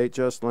on the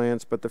Datejust,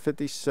 Lance, but the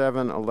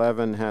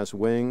 5711 has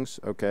wings.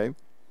 Okay.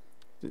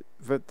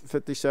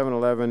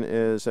 5711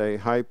 is a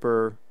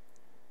hyper.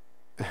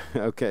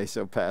 Okay,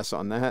 so pass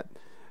on that.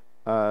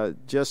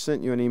 Just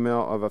sent you an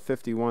email of a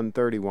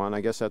 5131. I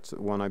guess that's the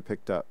one I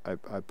picked up.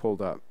 I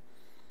pulled up.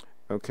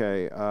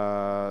 Okay.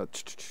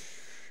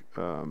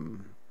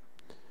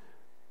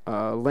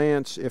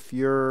 Lance, if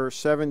you're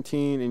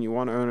 17 and you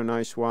want to own a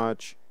nice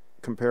watch,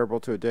 comparable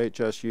to a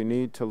Datejust, you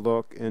need to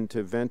look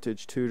into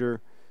vintage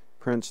Tudor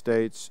Prince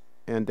dates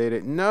and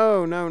date.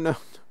 No,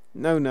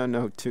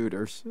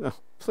 Tudors. Oh,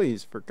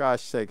 please, for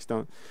gosh sakes,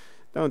 don't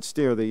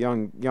steer the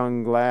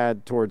young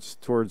lad towards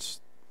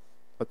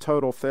a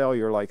total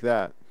failure like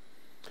that.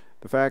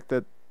 The fact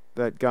that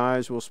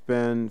guys will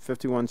spend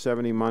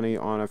 $51.70 money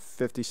on a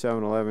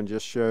 5711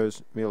 just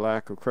shows me a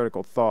lack of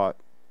critical thought.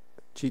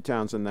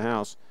 Cheetown's in the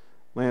house.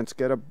 Lance,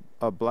 get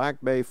a Black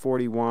Bay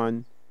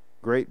 41,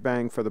 great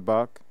bang for the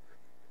buck.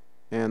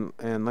 And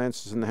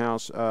Lance is in the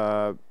house.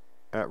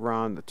 At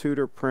Ron, the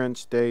Tudor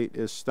Prince date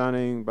is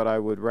stunning, but I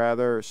would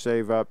rather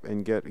save up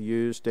and get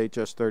used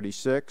Datejust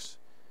 36.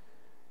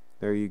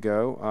 There you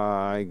go.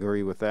 I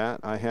agree with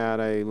that. I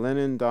had a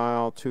linen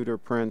dial Tudor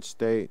Prince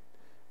date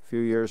a few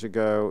years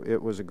ago.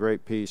 It was a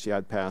great piece. Yeah,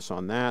 I'd pass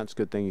on that. It's a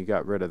good thing you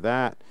got rid of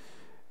that.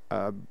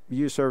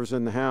 Used service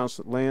in the house.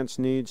 Lance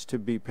needs to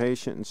be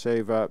patient and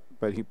save up,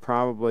 but he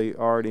probably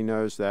already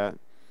knows that.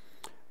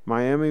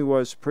 Miami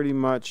was pretty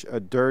much a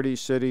dirty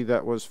city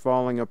that was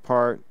falling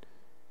apart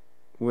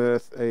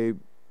with a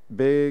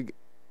big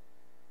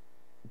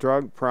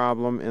drug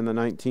problem in the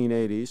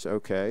 1980s.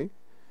 Okay.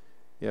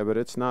 Yeah, but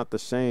it's not the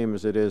same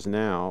as it is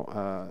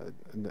now.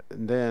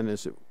 Then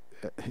as it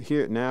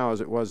here now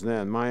as it was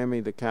then. Miami,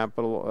 the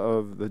capital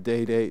of the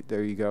date.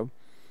 There you go.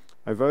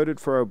 I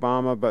voted for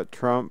Obama, but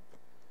Trump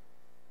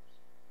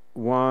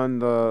won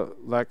the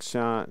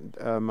election.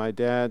 My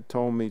dad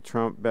told me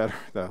Trump better,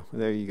 though.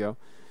 There you go.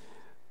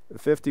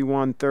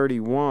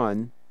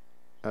 5131.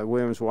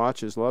 Williams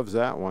Watches loves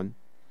that one.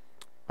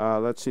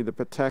 Let's see. The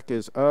Patek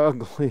is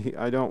ugly.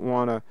 I don't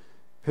want a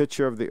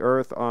picture of the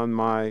Earth on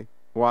my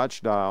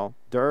watch dial.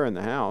 Durr in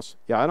the house.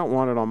 Yeah, I don't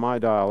want it on my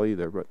dial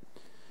either. But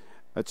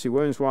let's see.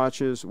 Williams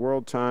Watches.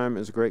 World time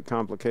is a great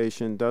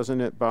complication. Doesn't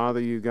it bother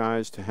you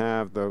guys to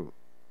have the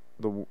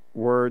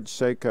word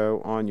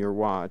Seiko on your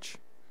watch?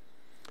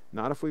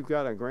 Not if we've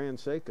got a Grand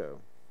Seiko.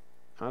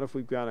 Not if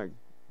we've got a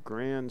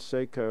Grand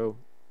Seiko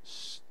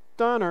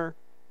stunner.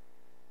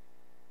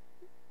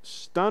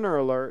 Stunner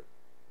alert.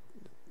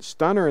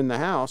 Stunner in the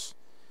house.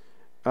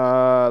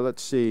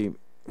 Let's see.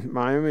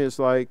 Miami is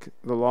like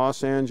the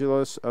Los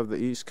Angeles of the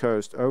East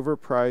Coast.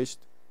 Overpriced,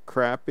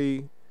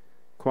 crappy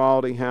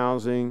quality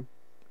housing,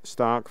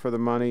 stock for the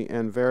money,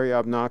 and very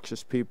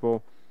obnoxious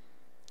people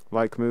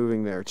like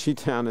moving there.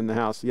 Cheetown in the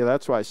house. Yeah,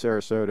 that's why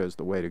Sarasota is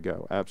the way to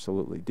go.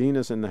 Absolutely.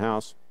 Dina's in the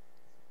house.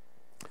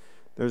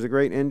 There's a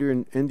great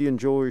Indian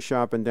jewelry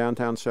shop in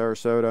downtown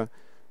Sarasota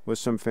with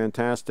some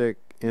fantastic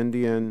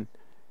Indian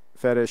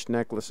fetish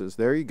necklaces.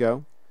 There you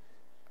go.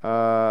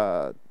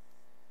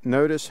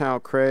 Notice how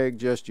Craig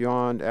just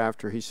yawned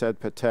after he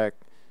said Patek.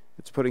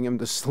 It's putting him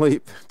to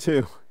sleep,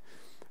 too.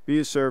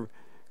 View serve.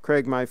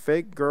 Craig, my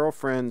fake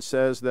girlfriend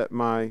says that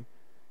my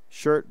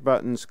shirt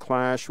buttons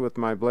clash with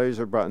my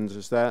blazer buttons.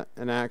 Is that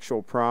an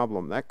actual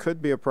problem? That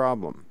could be a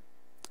problem.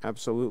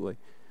 Absolutely.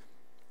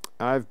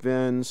 I've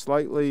been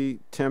slightly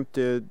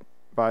tempted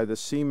by the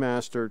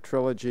Seamaster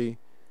Trilogy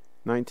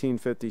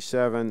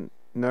 1957.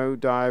 No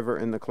diver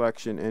in the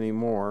collection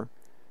anymore.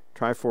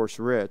 Triforce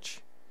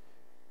Rich.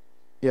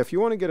 Yeah, if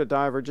you want to get a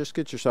diver, just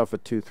get yourself a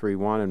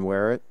 231 and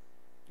wear it.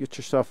 Get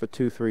yourself a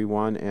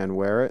 231 and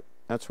wear it.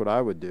 That's what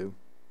I would do.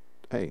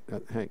 Hey,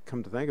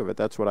 come to think of it,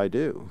 that's what I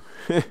do.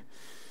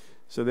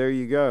 So there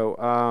you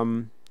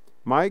go.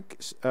 Mike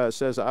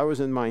says, I was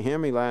in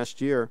Miami last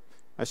year.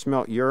 I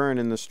smelt urine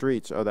in the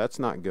streets. Oh, that's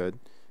not good.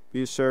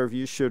 You serve,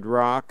 you should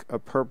rock a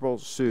purple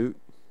suit.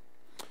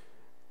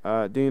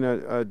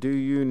 Dina, do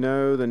you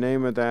know the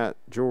name of that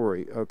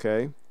jewelry?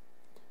 Okay.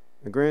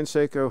 The Grand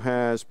Seiko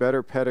has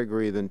better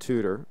pedigree than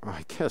Tudor.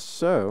 I guess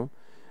so.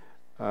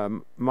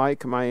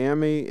 Mike,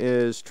 Miami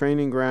is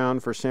training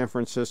ground for San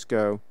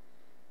Francisco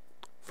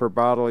for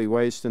bodily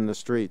waste in the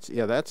streets.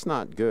 Yeah, that's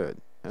not good.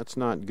 That's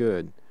not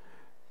good.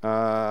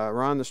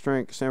 Ron the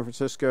Strength, San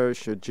Francisco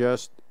should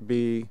just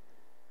be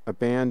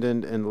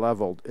abandoned and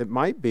leveled. It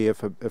might be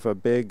if a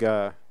big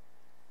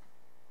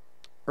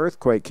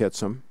earthquake hits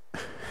them.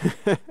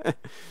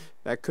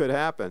 That could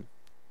happen.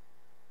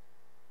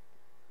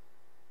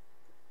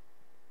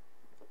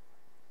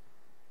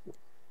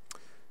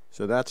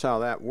 So that's how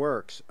that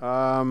works.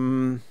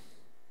 Craig,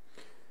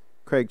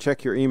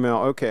 check your email.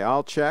 Okay,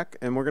 I'll check,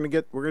 and we're gonna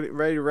get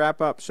ready to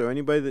wrap up. So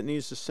anybody that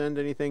needs to send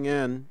anything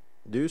in,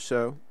 do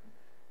so.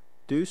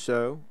 Do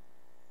so.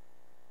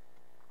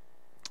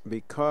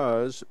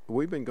 Because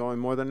we've been going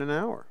more than an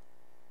hour.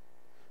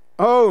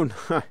 Oh,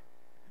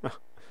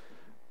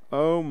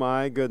 oh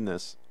my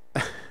goodness.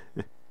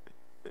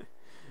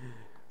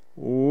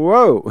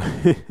 Whoa.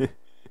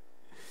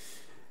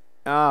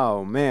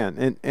 Oh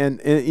man,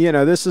 and you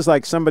know, this is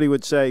like somebody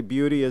would say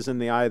beauty is in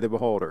the eye of the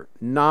beholder.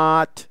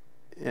 Not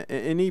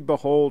any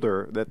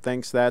beholder that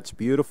thinks that's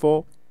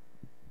beautiful,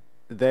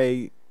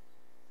 they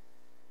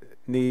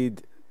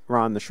need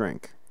Ron the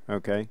Shrink.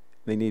 Okay,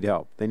 they need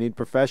help. They need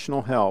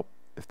professional help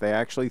if they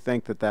actually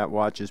think that that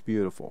watch is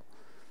beautiful.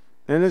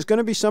 And there's going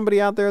to be somebody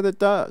out there that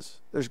does.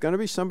 There's going to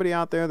be somebody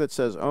out there that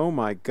says, oh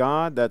my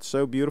God, that's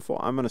so beautiful.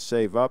 I'm going to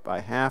save up. I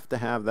have to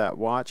have that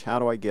watch. How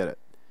do I get it?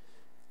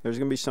 There's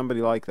going to be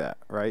somebody like that,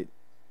 right?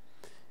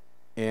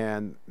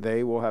 And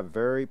they will have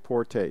very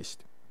poor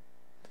taste.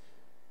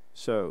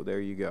 So there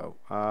you go.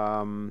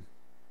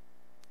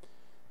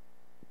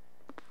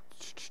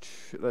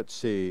 Let's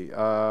see.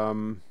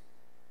 One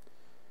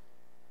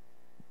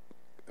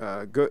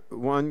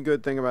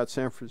good thing about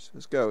San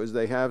Francisco is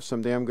they have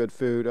some damn good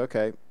food.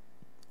 Okay.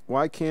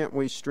 Why can't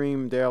we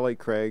stream daily,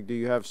 Craig? Do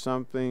you have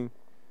something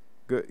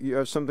good? You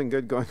have something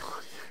good going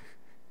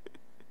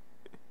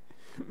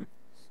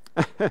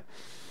on?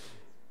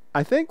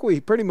 I think we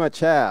pretty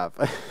much have.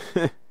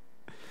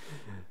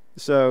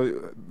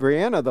 So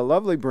Brianna, the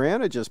lovely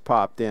Brianna just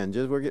popped in.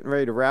 We're getting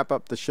ready to wrap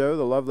up the show.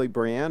 The lovely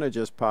Brianna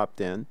just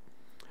popped in.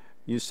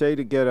 You say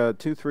to get a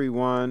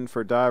 231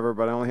 for diver,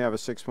 but I only have a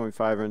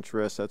 6.5-inch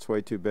wrist. That's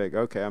way too big.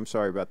 Okay, I'm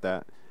sorry about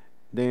that.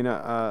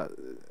 Dana,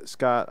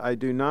 Scott, I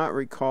do not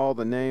recall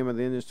the name of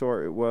the Indian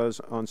store. It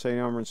was on St.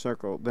 Elmer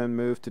Circle, then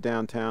moved to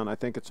downtown. I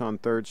think it's on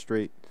 3rd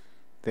Street.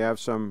 They have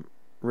some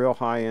real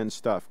high-end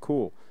stuff.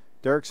 Cool.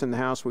 Derek's in the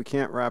house. We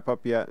can't wrap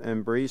up yet.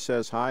 And Bree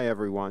says, hi,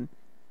 everyone.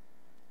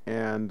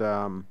 And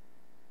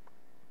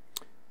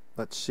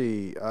let's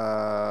see.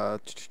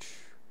 And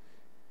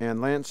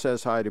Lance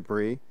says hi to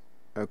Bree.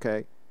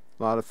 Okay.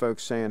 A lot of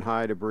folks saying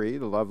hi to Bree,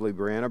 the lovely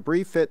Brianna.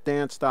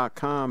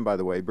 BreeFitDance.com, by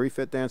the way.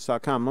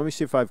 BreeFitDance.com. Let me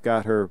see if I've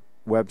got her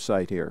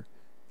website here.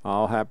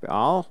 I'll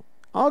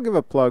give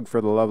a plug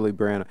for the lovely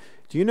Brianna.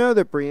 Do you know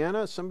that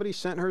Brianna, somebody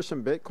sent her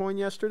some Bitcoin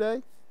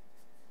yesterday?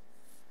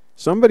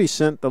 Somebody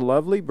sent the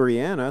lovely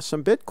Brianna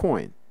some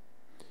Bitcoin.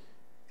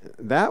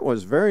 That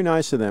was very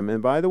nice of them.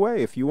 And by the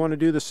way, if you want to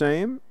do the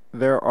same,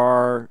 there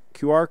are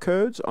QR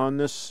codes on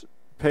this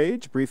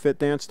page,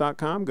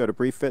 BreeFitDance.com. Go to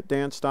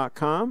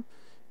BreeFitDance.com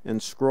and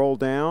scroll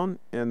down,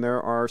 and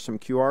there are some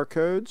QR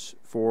codes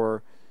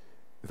for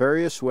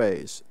various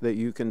ways that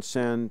you can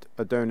send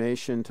a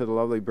donation to the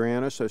lovely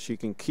Brianna so she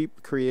can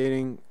keep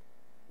creating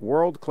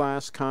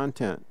world-class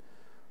content.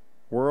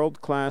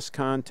 World-class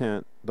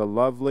content, the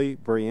lovely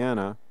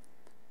Brianna.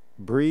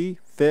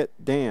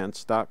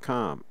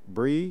 BreeFitDance.com.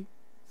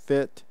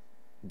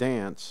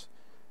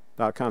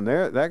 BreeFitDance.com.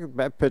 There,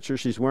 that picture,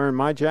 she's wearing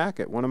my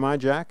jacket, one of my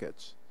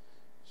jackets.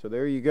 So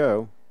there you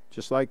go,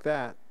 just like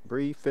that.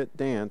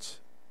 BreeFitDance.com.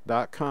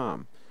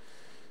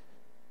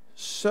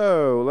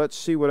 So let's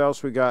see what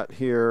else we got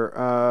here.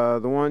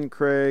 The one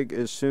Craig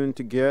is soon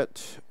to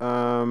get.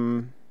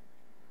 And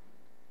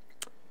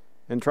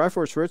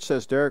Triforce Rich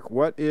says, Derek,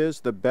 what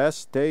is the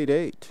best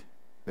date?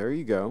 There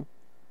you go.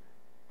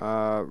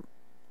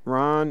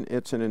 Ron,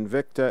 it's an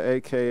Invicta,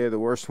 a.k.a. the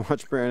worst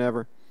watch brand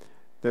ever.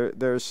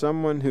 There's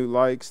someone who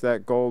likes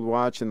that gold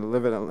watch and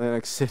live in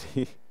Atlantic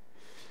City.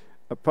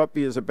 A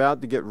puppy is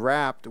about to get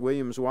wrapped.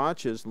 Williams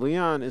watches.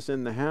 Leon is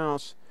in the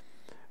house.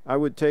 I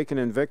would take an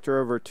Invicta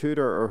over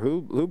Tudor or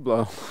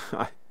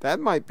Hublot. That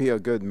might be a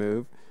good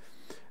move.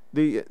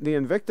 The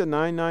Invicta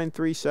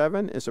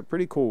 9937 is a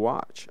pretty cool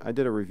watch. I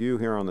did a review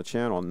here on the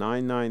channel.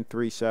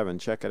 9937.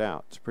 Check it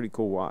out. It's a pretty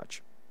cool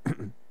watch.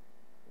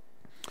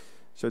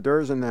 So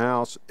Durr's in the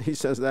house. He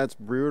says that's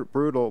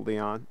brutal,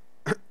 Leon.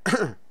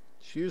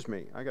 Excuse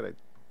me. I got to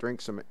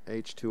drink some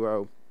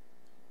H2O.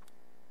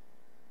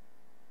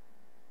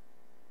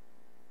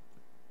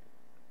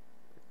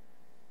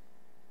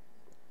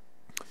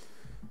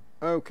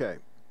 Okay.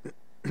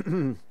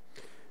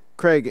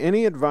 Craig,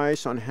 any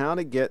advice on how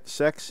to get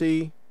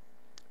sexy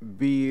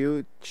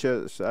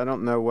beauches? I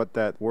don't know what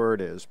that word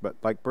is, but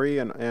like Bree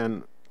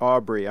and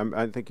Aubrey.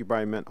 I think you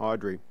probably meant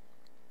Audrey.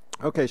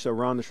 Okay, so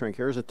Ron the Shrink,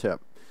 here's a tip.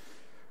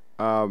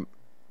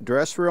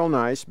 Dress real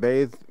nice,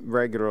 bathe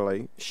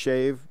regularly,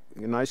 shave,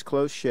 a nice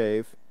close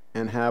shave,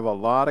 and have a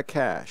lot of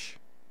cash.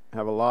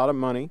 Have a lot of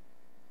money,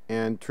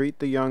 and treat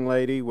the young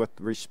lady with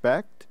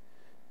respect.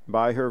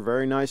 Buy her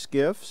very nice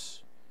gifts.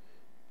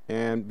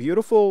 And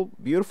beautiful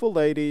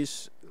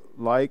ladies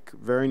like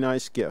very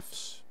nice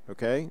gifts.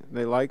 Okay,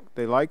 they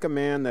like a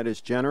man that is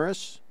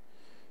generous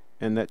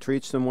and that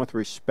treats them with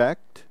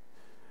respect.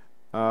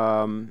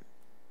 And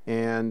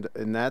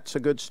that's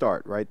a good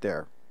start right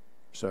there.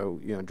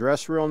 So, you know,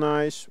 dress real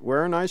nice,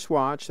 wear a nice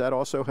watch, that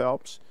also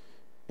helps,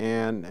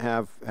 and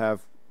have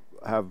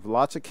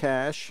lots of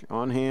cash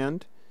on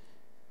hand,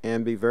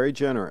 and be very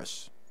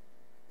generous.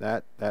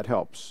 That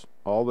helps.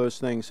 All those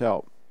things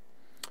help.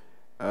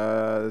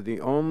 The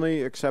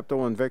only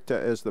acceptable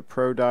Invicta is the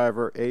Pro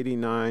Diver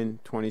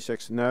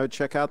 8926. No,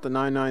 check out the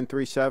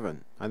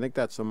 9937. I think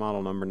that's the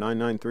model number,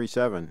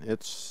 9937.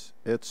 It's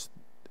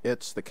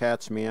the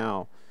cat's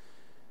meow.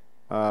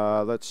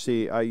 Let's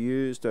see. I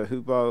used a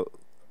Hublot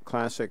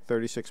Classic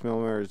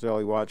 36mm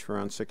daily watch for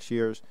around 6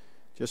 years.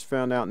 Just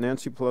found out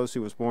Nancy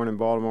Pelosi was born in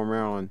Baltimore,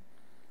 Maryland.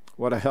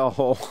 What a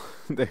hellhole.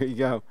 There you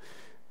go.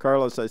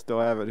 Carlos, I still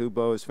have it.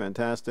 Hublot is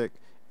fantastic.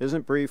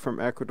 Isn't Bree from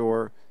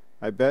Ecuador?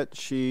 I bet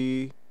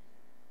she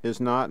is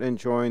not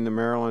enjoying the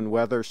Maryland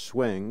weather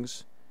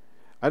swings.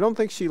 I don't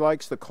think she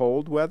likes the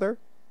cold weather.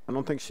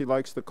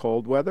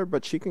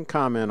 But she can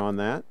comment on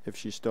that if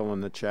she's still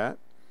in the chat.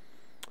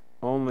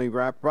 Only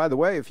wrap. By the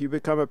way, if you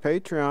become a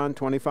Patreon,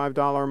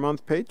 $25 a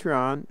month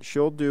Patreon,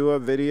 she'll do a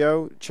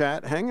video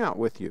chat hangout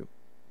with you.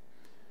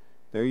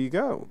 There you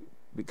go.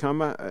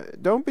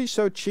 Don't be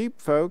so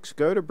cheap, folks.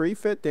 Go to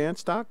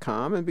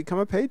BreeFitDance.com and become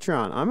a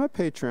Patreon. I'm a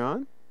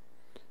Patreon.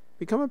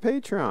 Become a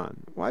Patreon.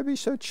 Why be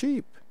so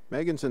cheap?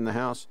 Megan's in the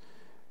house.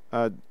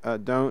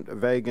 Don't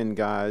vegan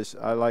guys.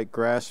 I like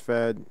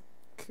grass-fed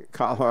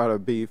Colorado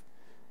beef.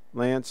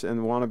 Lance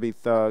and wannabe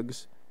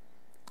thugs.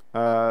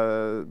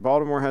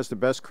 Baltimore has the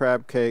best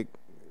crab cake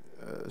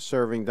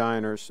serving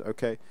diners.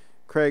 Okay,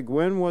 Craig,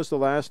 when was the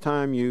last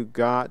time you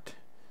got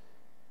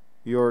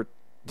your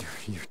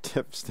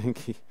tip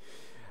stinky?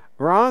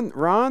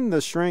 Ron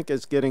the shrink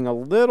is getting a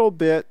little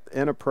bit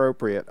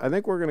inappropriate. I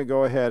think we're going to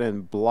go ahead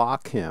and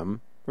block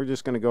him. We're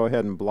just going to go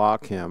ahead and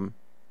block him.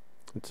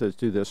 Let's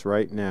do this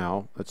right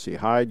now. Let's see.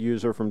 Hide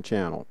user from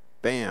channel.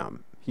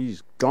 Bam.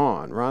 He's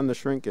gone. Ron the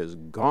shrink is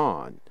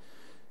gone.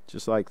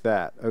 Just like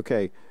that.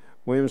 Okay.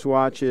 Williams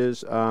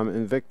watches.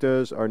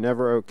 Invictas are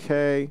never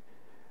okay.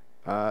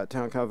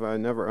 Town Cover, I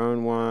never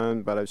owned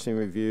one, but I've seen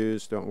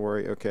reviews. Don't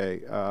worry.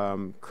 Okay.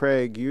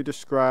 Craig, you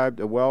described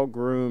a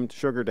well-groomed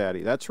sugar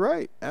daddy. That's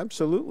right.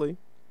 Absolutely.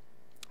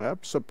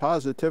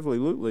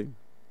 Positively.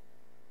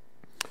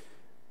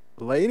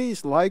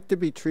 Ladies like to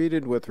be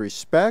treated with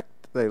respect.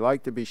 They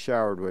like to be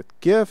showered with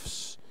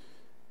gifts.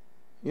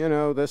 You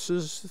know, this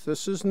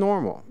is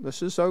normal.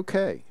 This is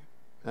okay.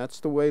 That's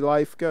the way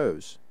life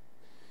goes.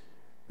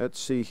 Let's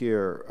see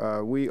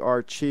here. We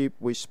are cheap.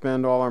 We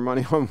spend all our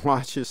money on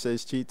watches,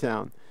 says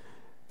G-Town.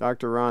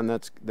 Dr. Ron,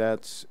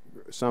 that's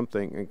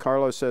something. And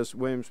Carlos says,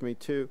 Williams, me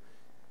too.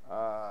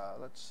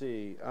 Let's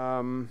see.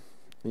 I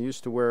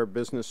used to wear a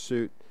business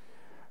suit.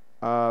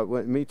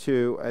 Me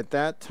too. At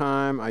that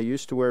time, I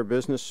used to wear a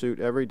business suit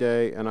every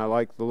day, and I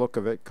liked the look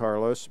of it,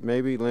 Carlos.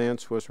 Maybe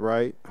Lance was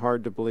right.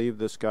 Hard to believe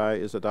this guy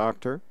is a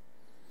doctor.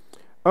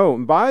 Oh,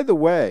 and by the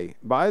way,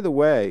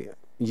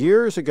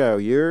 years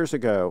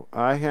ago,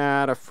 I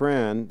had a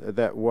friend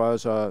that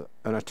was an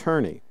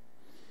attorney,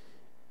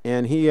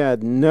 and he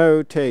had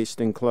no taste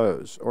in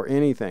clothes or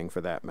anything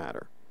for that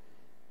matter.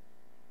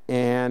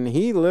 And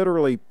he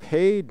literally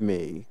paid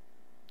me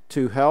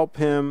to help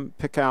him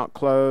pick out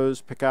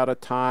clothes, pick out a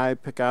tie,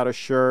 pick out a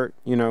shirt,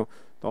 you know,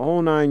 the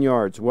whole 9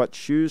 yards, what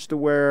shoes to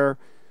wear,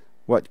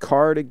 what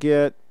car to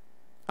get.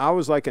 I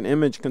was like an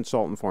image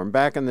consultant for him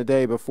back in the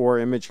day before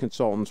image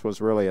consultants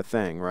was really a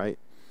thing, right?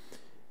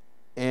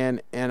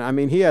 And I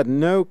mean, he had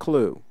no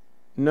clue.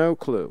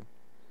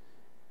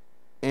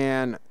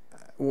 And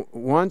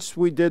once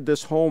we did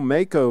this whole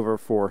makeover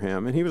for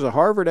him, and he was a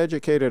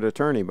Harvard-educated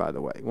attorney, by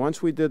the way.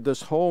 Once we did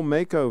this whole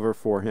makeover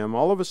for him,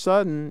 all of a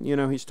sudden, you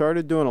know, he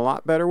started doing a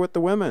lot better with the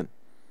women.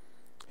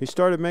 He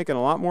started making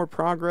a lot more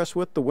progress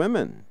with the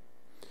women.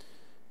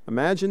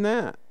 Imagine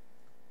that,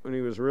 when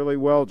he was really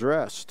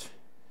well-dressed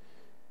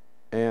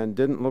and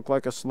didn't look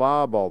like a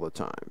slob all the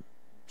time.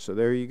 So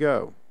there you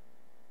go.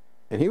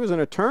 And he was an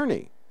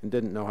attorney and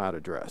didn't know how to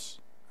dress.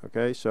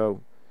 Okay,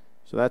 so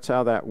that's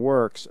how that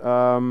works.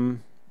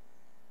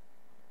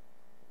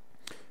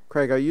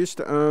 Craig, I used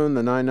to own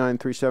the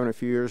 9937 a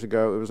few years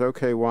ago. It was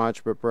okay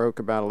watch, but broke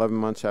about 11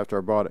 months after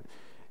I bought it.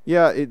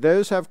 Yeah,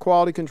 those have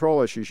quality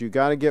control issues. You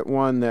got to get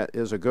one that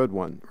is a good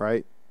one,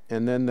 right?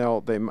 And then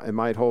it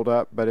might hold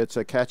up, but it's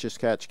a catch as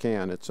catch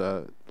can. It's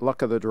a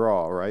luck of the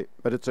draw, right?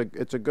 But it's a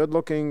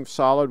good-looking,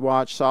 solid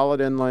watch, solid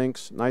end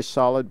links, nice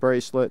solid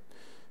bracelet,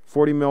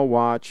 40 mil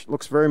watch.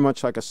 Looks very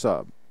much like a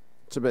sub.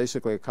 It's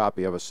basically a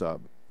copy of a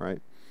sub,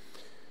 right?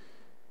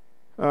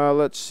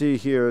 Let's see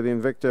here. The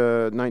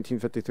Invicta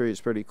 1953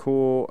 is pretty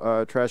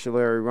cool. Trashy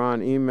Larry,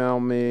 Ron, email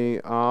me.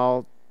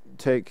 I'll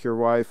take your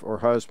wife or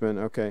husband.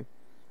 Okay.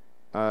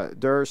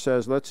 Durr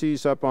says, let's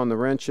ease up on the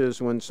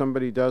wrenches when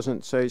somebody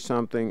doesn't say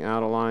something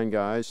out of line,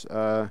 guys.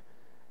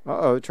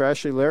 Uh-oh,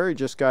 Trashy Larry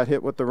just got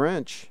hit with the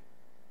wrench.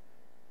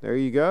 There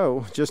you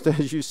go. Just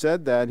as you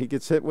said that, he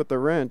gets hit with the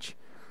wrench.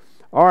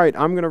 All right,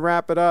 I'm going to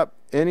wrap it up.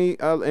 Any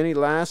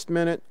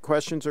last-minute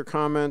questions or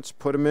comments,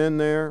 put them in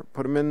there.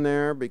 Put them in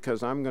there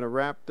because I'm going to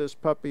wrap this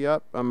puppy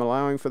up. I'm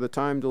allowing for the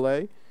time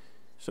delay.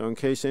 So in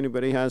case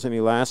anybody has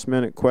any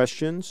last-minute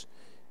questions,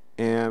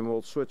 and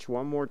we'll switch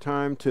one more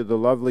time to the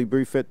lovely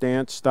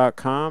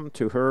BreeFitDance.com,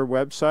 to her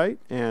website.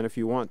 And if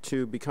you want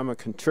to become a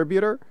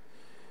contributor,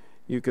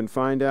 you can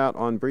find out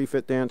on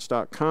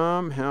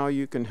BreeFitDance.com how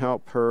you can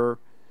help her.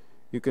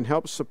 You can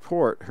help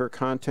support her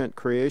content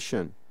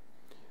creation.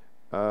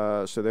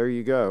 So there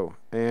you go.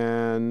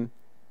 And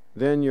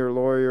then your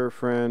lawyer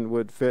friend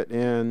would fit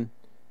in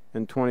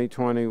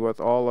 2020 with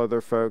all other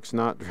folks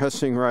not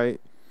dressing right.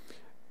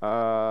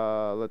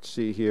 Let's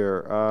see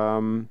here.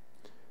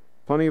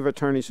 Plenty of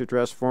attorneys who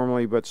dress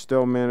formally but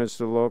still manage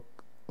to look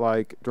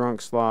like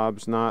drunk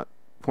slobs, not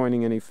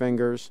pointing any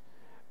fingers.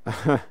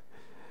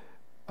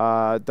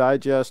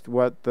 Digest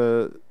what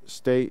the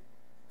state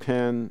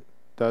pen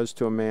does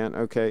to a man.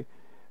 Okay.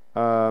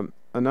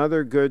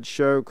 Another good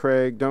show,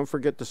 Craig. Don't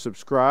forget to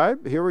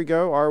subscribe. Here we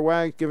go.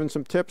 RWAG giving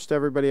some tips to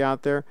everybody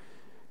out there.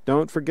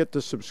 Don't forget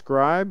to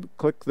subscribe.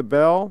 Click the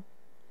bell.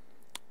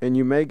 And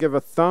you may give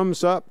a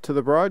thumbs up to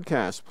the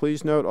broadcast.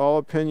 Please note all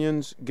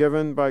opinions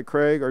given by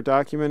Craig are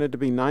documented to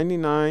be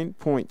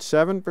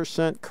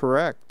 99.7%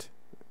 correct.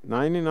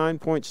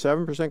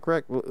 99.7%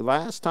 correct.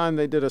 Last time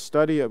they did a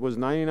study, it was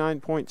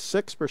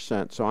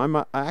 99.6%. So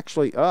I'm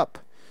actually up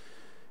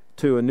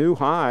to a new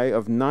high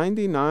of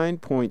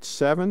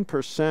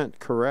 99.7%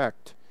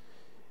 correct.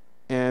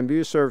 And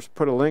BioServe's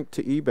put a link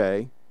to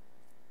eBay.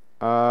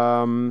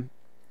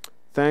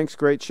 Thanks,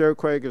 great show,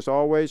 Craig, as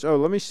always. Oh,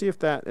 let me see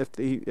if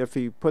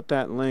he put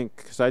that link,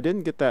 because I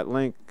didn't get that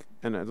link.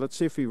 And let's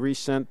see if he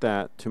resent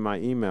that to my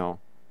email,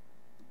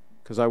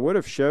 because I would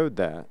have showed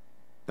that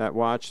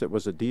watch that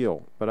was a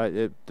deal, but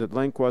the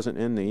link wasn't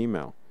in the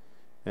email,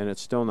 and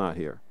it's still not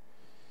here.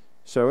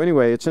 So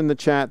anyway, it's in the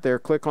chat there.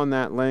 Click on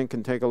that link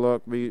and take a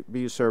look.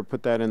 BioServe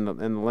put that in the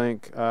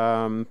link.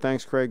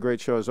 Thanks, Craig. Great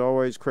show as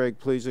always. Craig,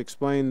 please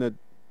explain the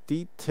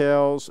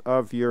details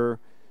of your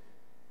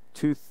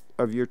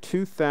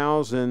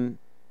 2000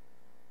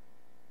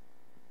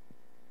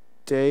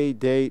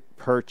 date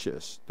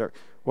purchase.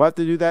 We'll have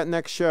to do that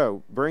next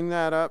show. Bring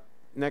that up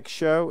next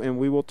show, and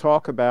we will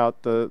talk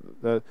about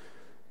the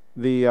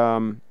day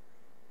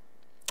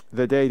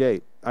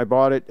date. I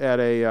bought it at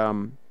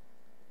a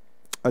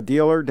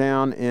dealer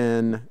down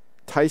in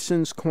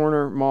Tyson's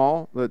Corner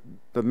Mall,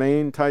 the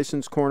main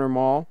Tyson's Corner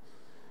Mall.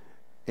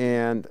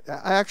 And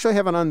I actually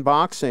have an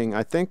unboxing.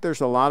 I think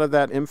there's a lot of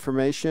that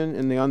information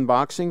in the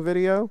unboxing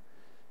video.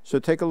 So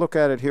take a look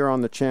at it here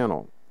on the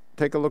channel.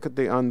 Take a look at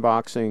the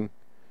unboxing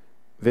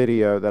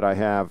video that I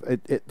have.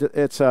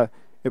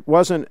 It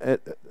wasn't a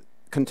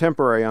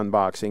contemporary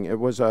unboxing. It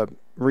was a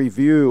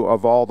review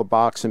of all the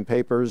box and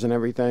papers and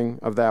everything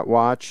of that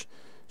watch.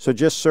 So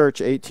just search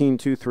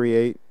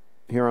 18238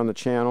 here on the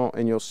channel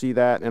and you'll see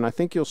that, and I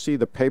think you'll see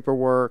the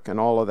paperwork and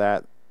all of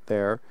that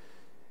there.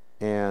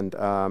 And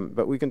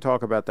but we can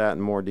talk about that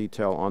in more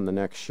detail on the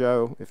next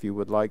show if you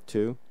would like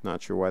to.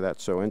 Not sure why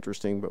that's so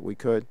interesting, but we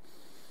could.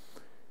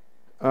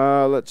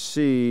 Let's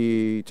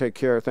see. Take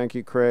care. Thank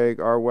you, Craig.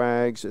 Our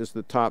Wags is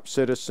the top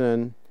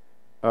citizen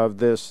of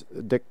this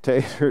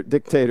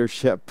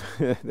dictatorship.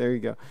 There you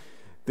go.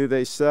 Do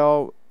they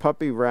sell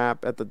puppy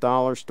wrap at the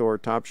dollar store?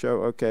 Top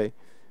show. Okay.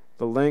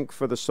 The link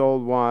for the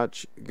sold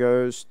watch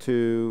goes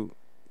to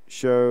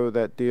show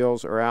that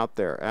deals are out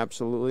there.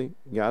 Absolutely.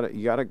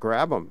 You gotta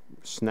grab them.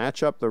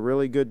 Snatch up the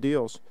really good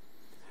deals.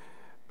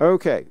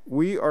 Okay.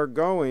 We are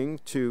going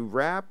to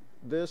wrap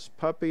this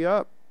puppy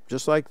up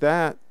just like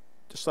that.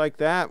 Just like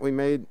that, we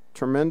made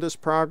tremendous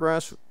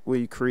progress.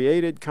 We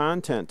created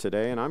content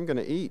today, and I'm going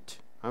to eat.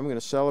 I'm going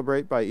to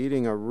celebrate by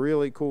eating a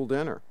really cool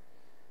dinner.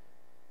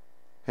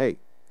 Hey,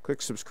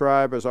 click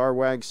subscribe. As our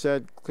wag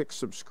said, click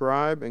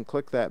subscribe and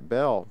click that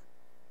bell.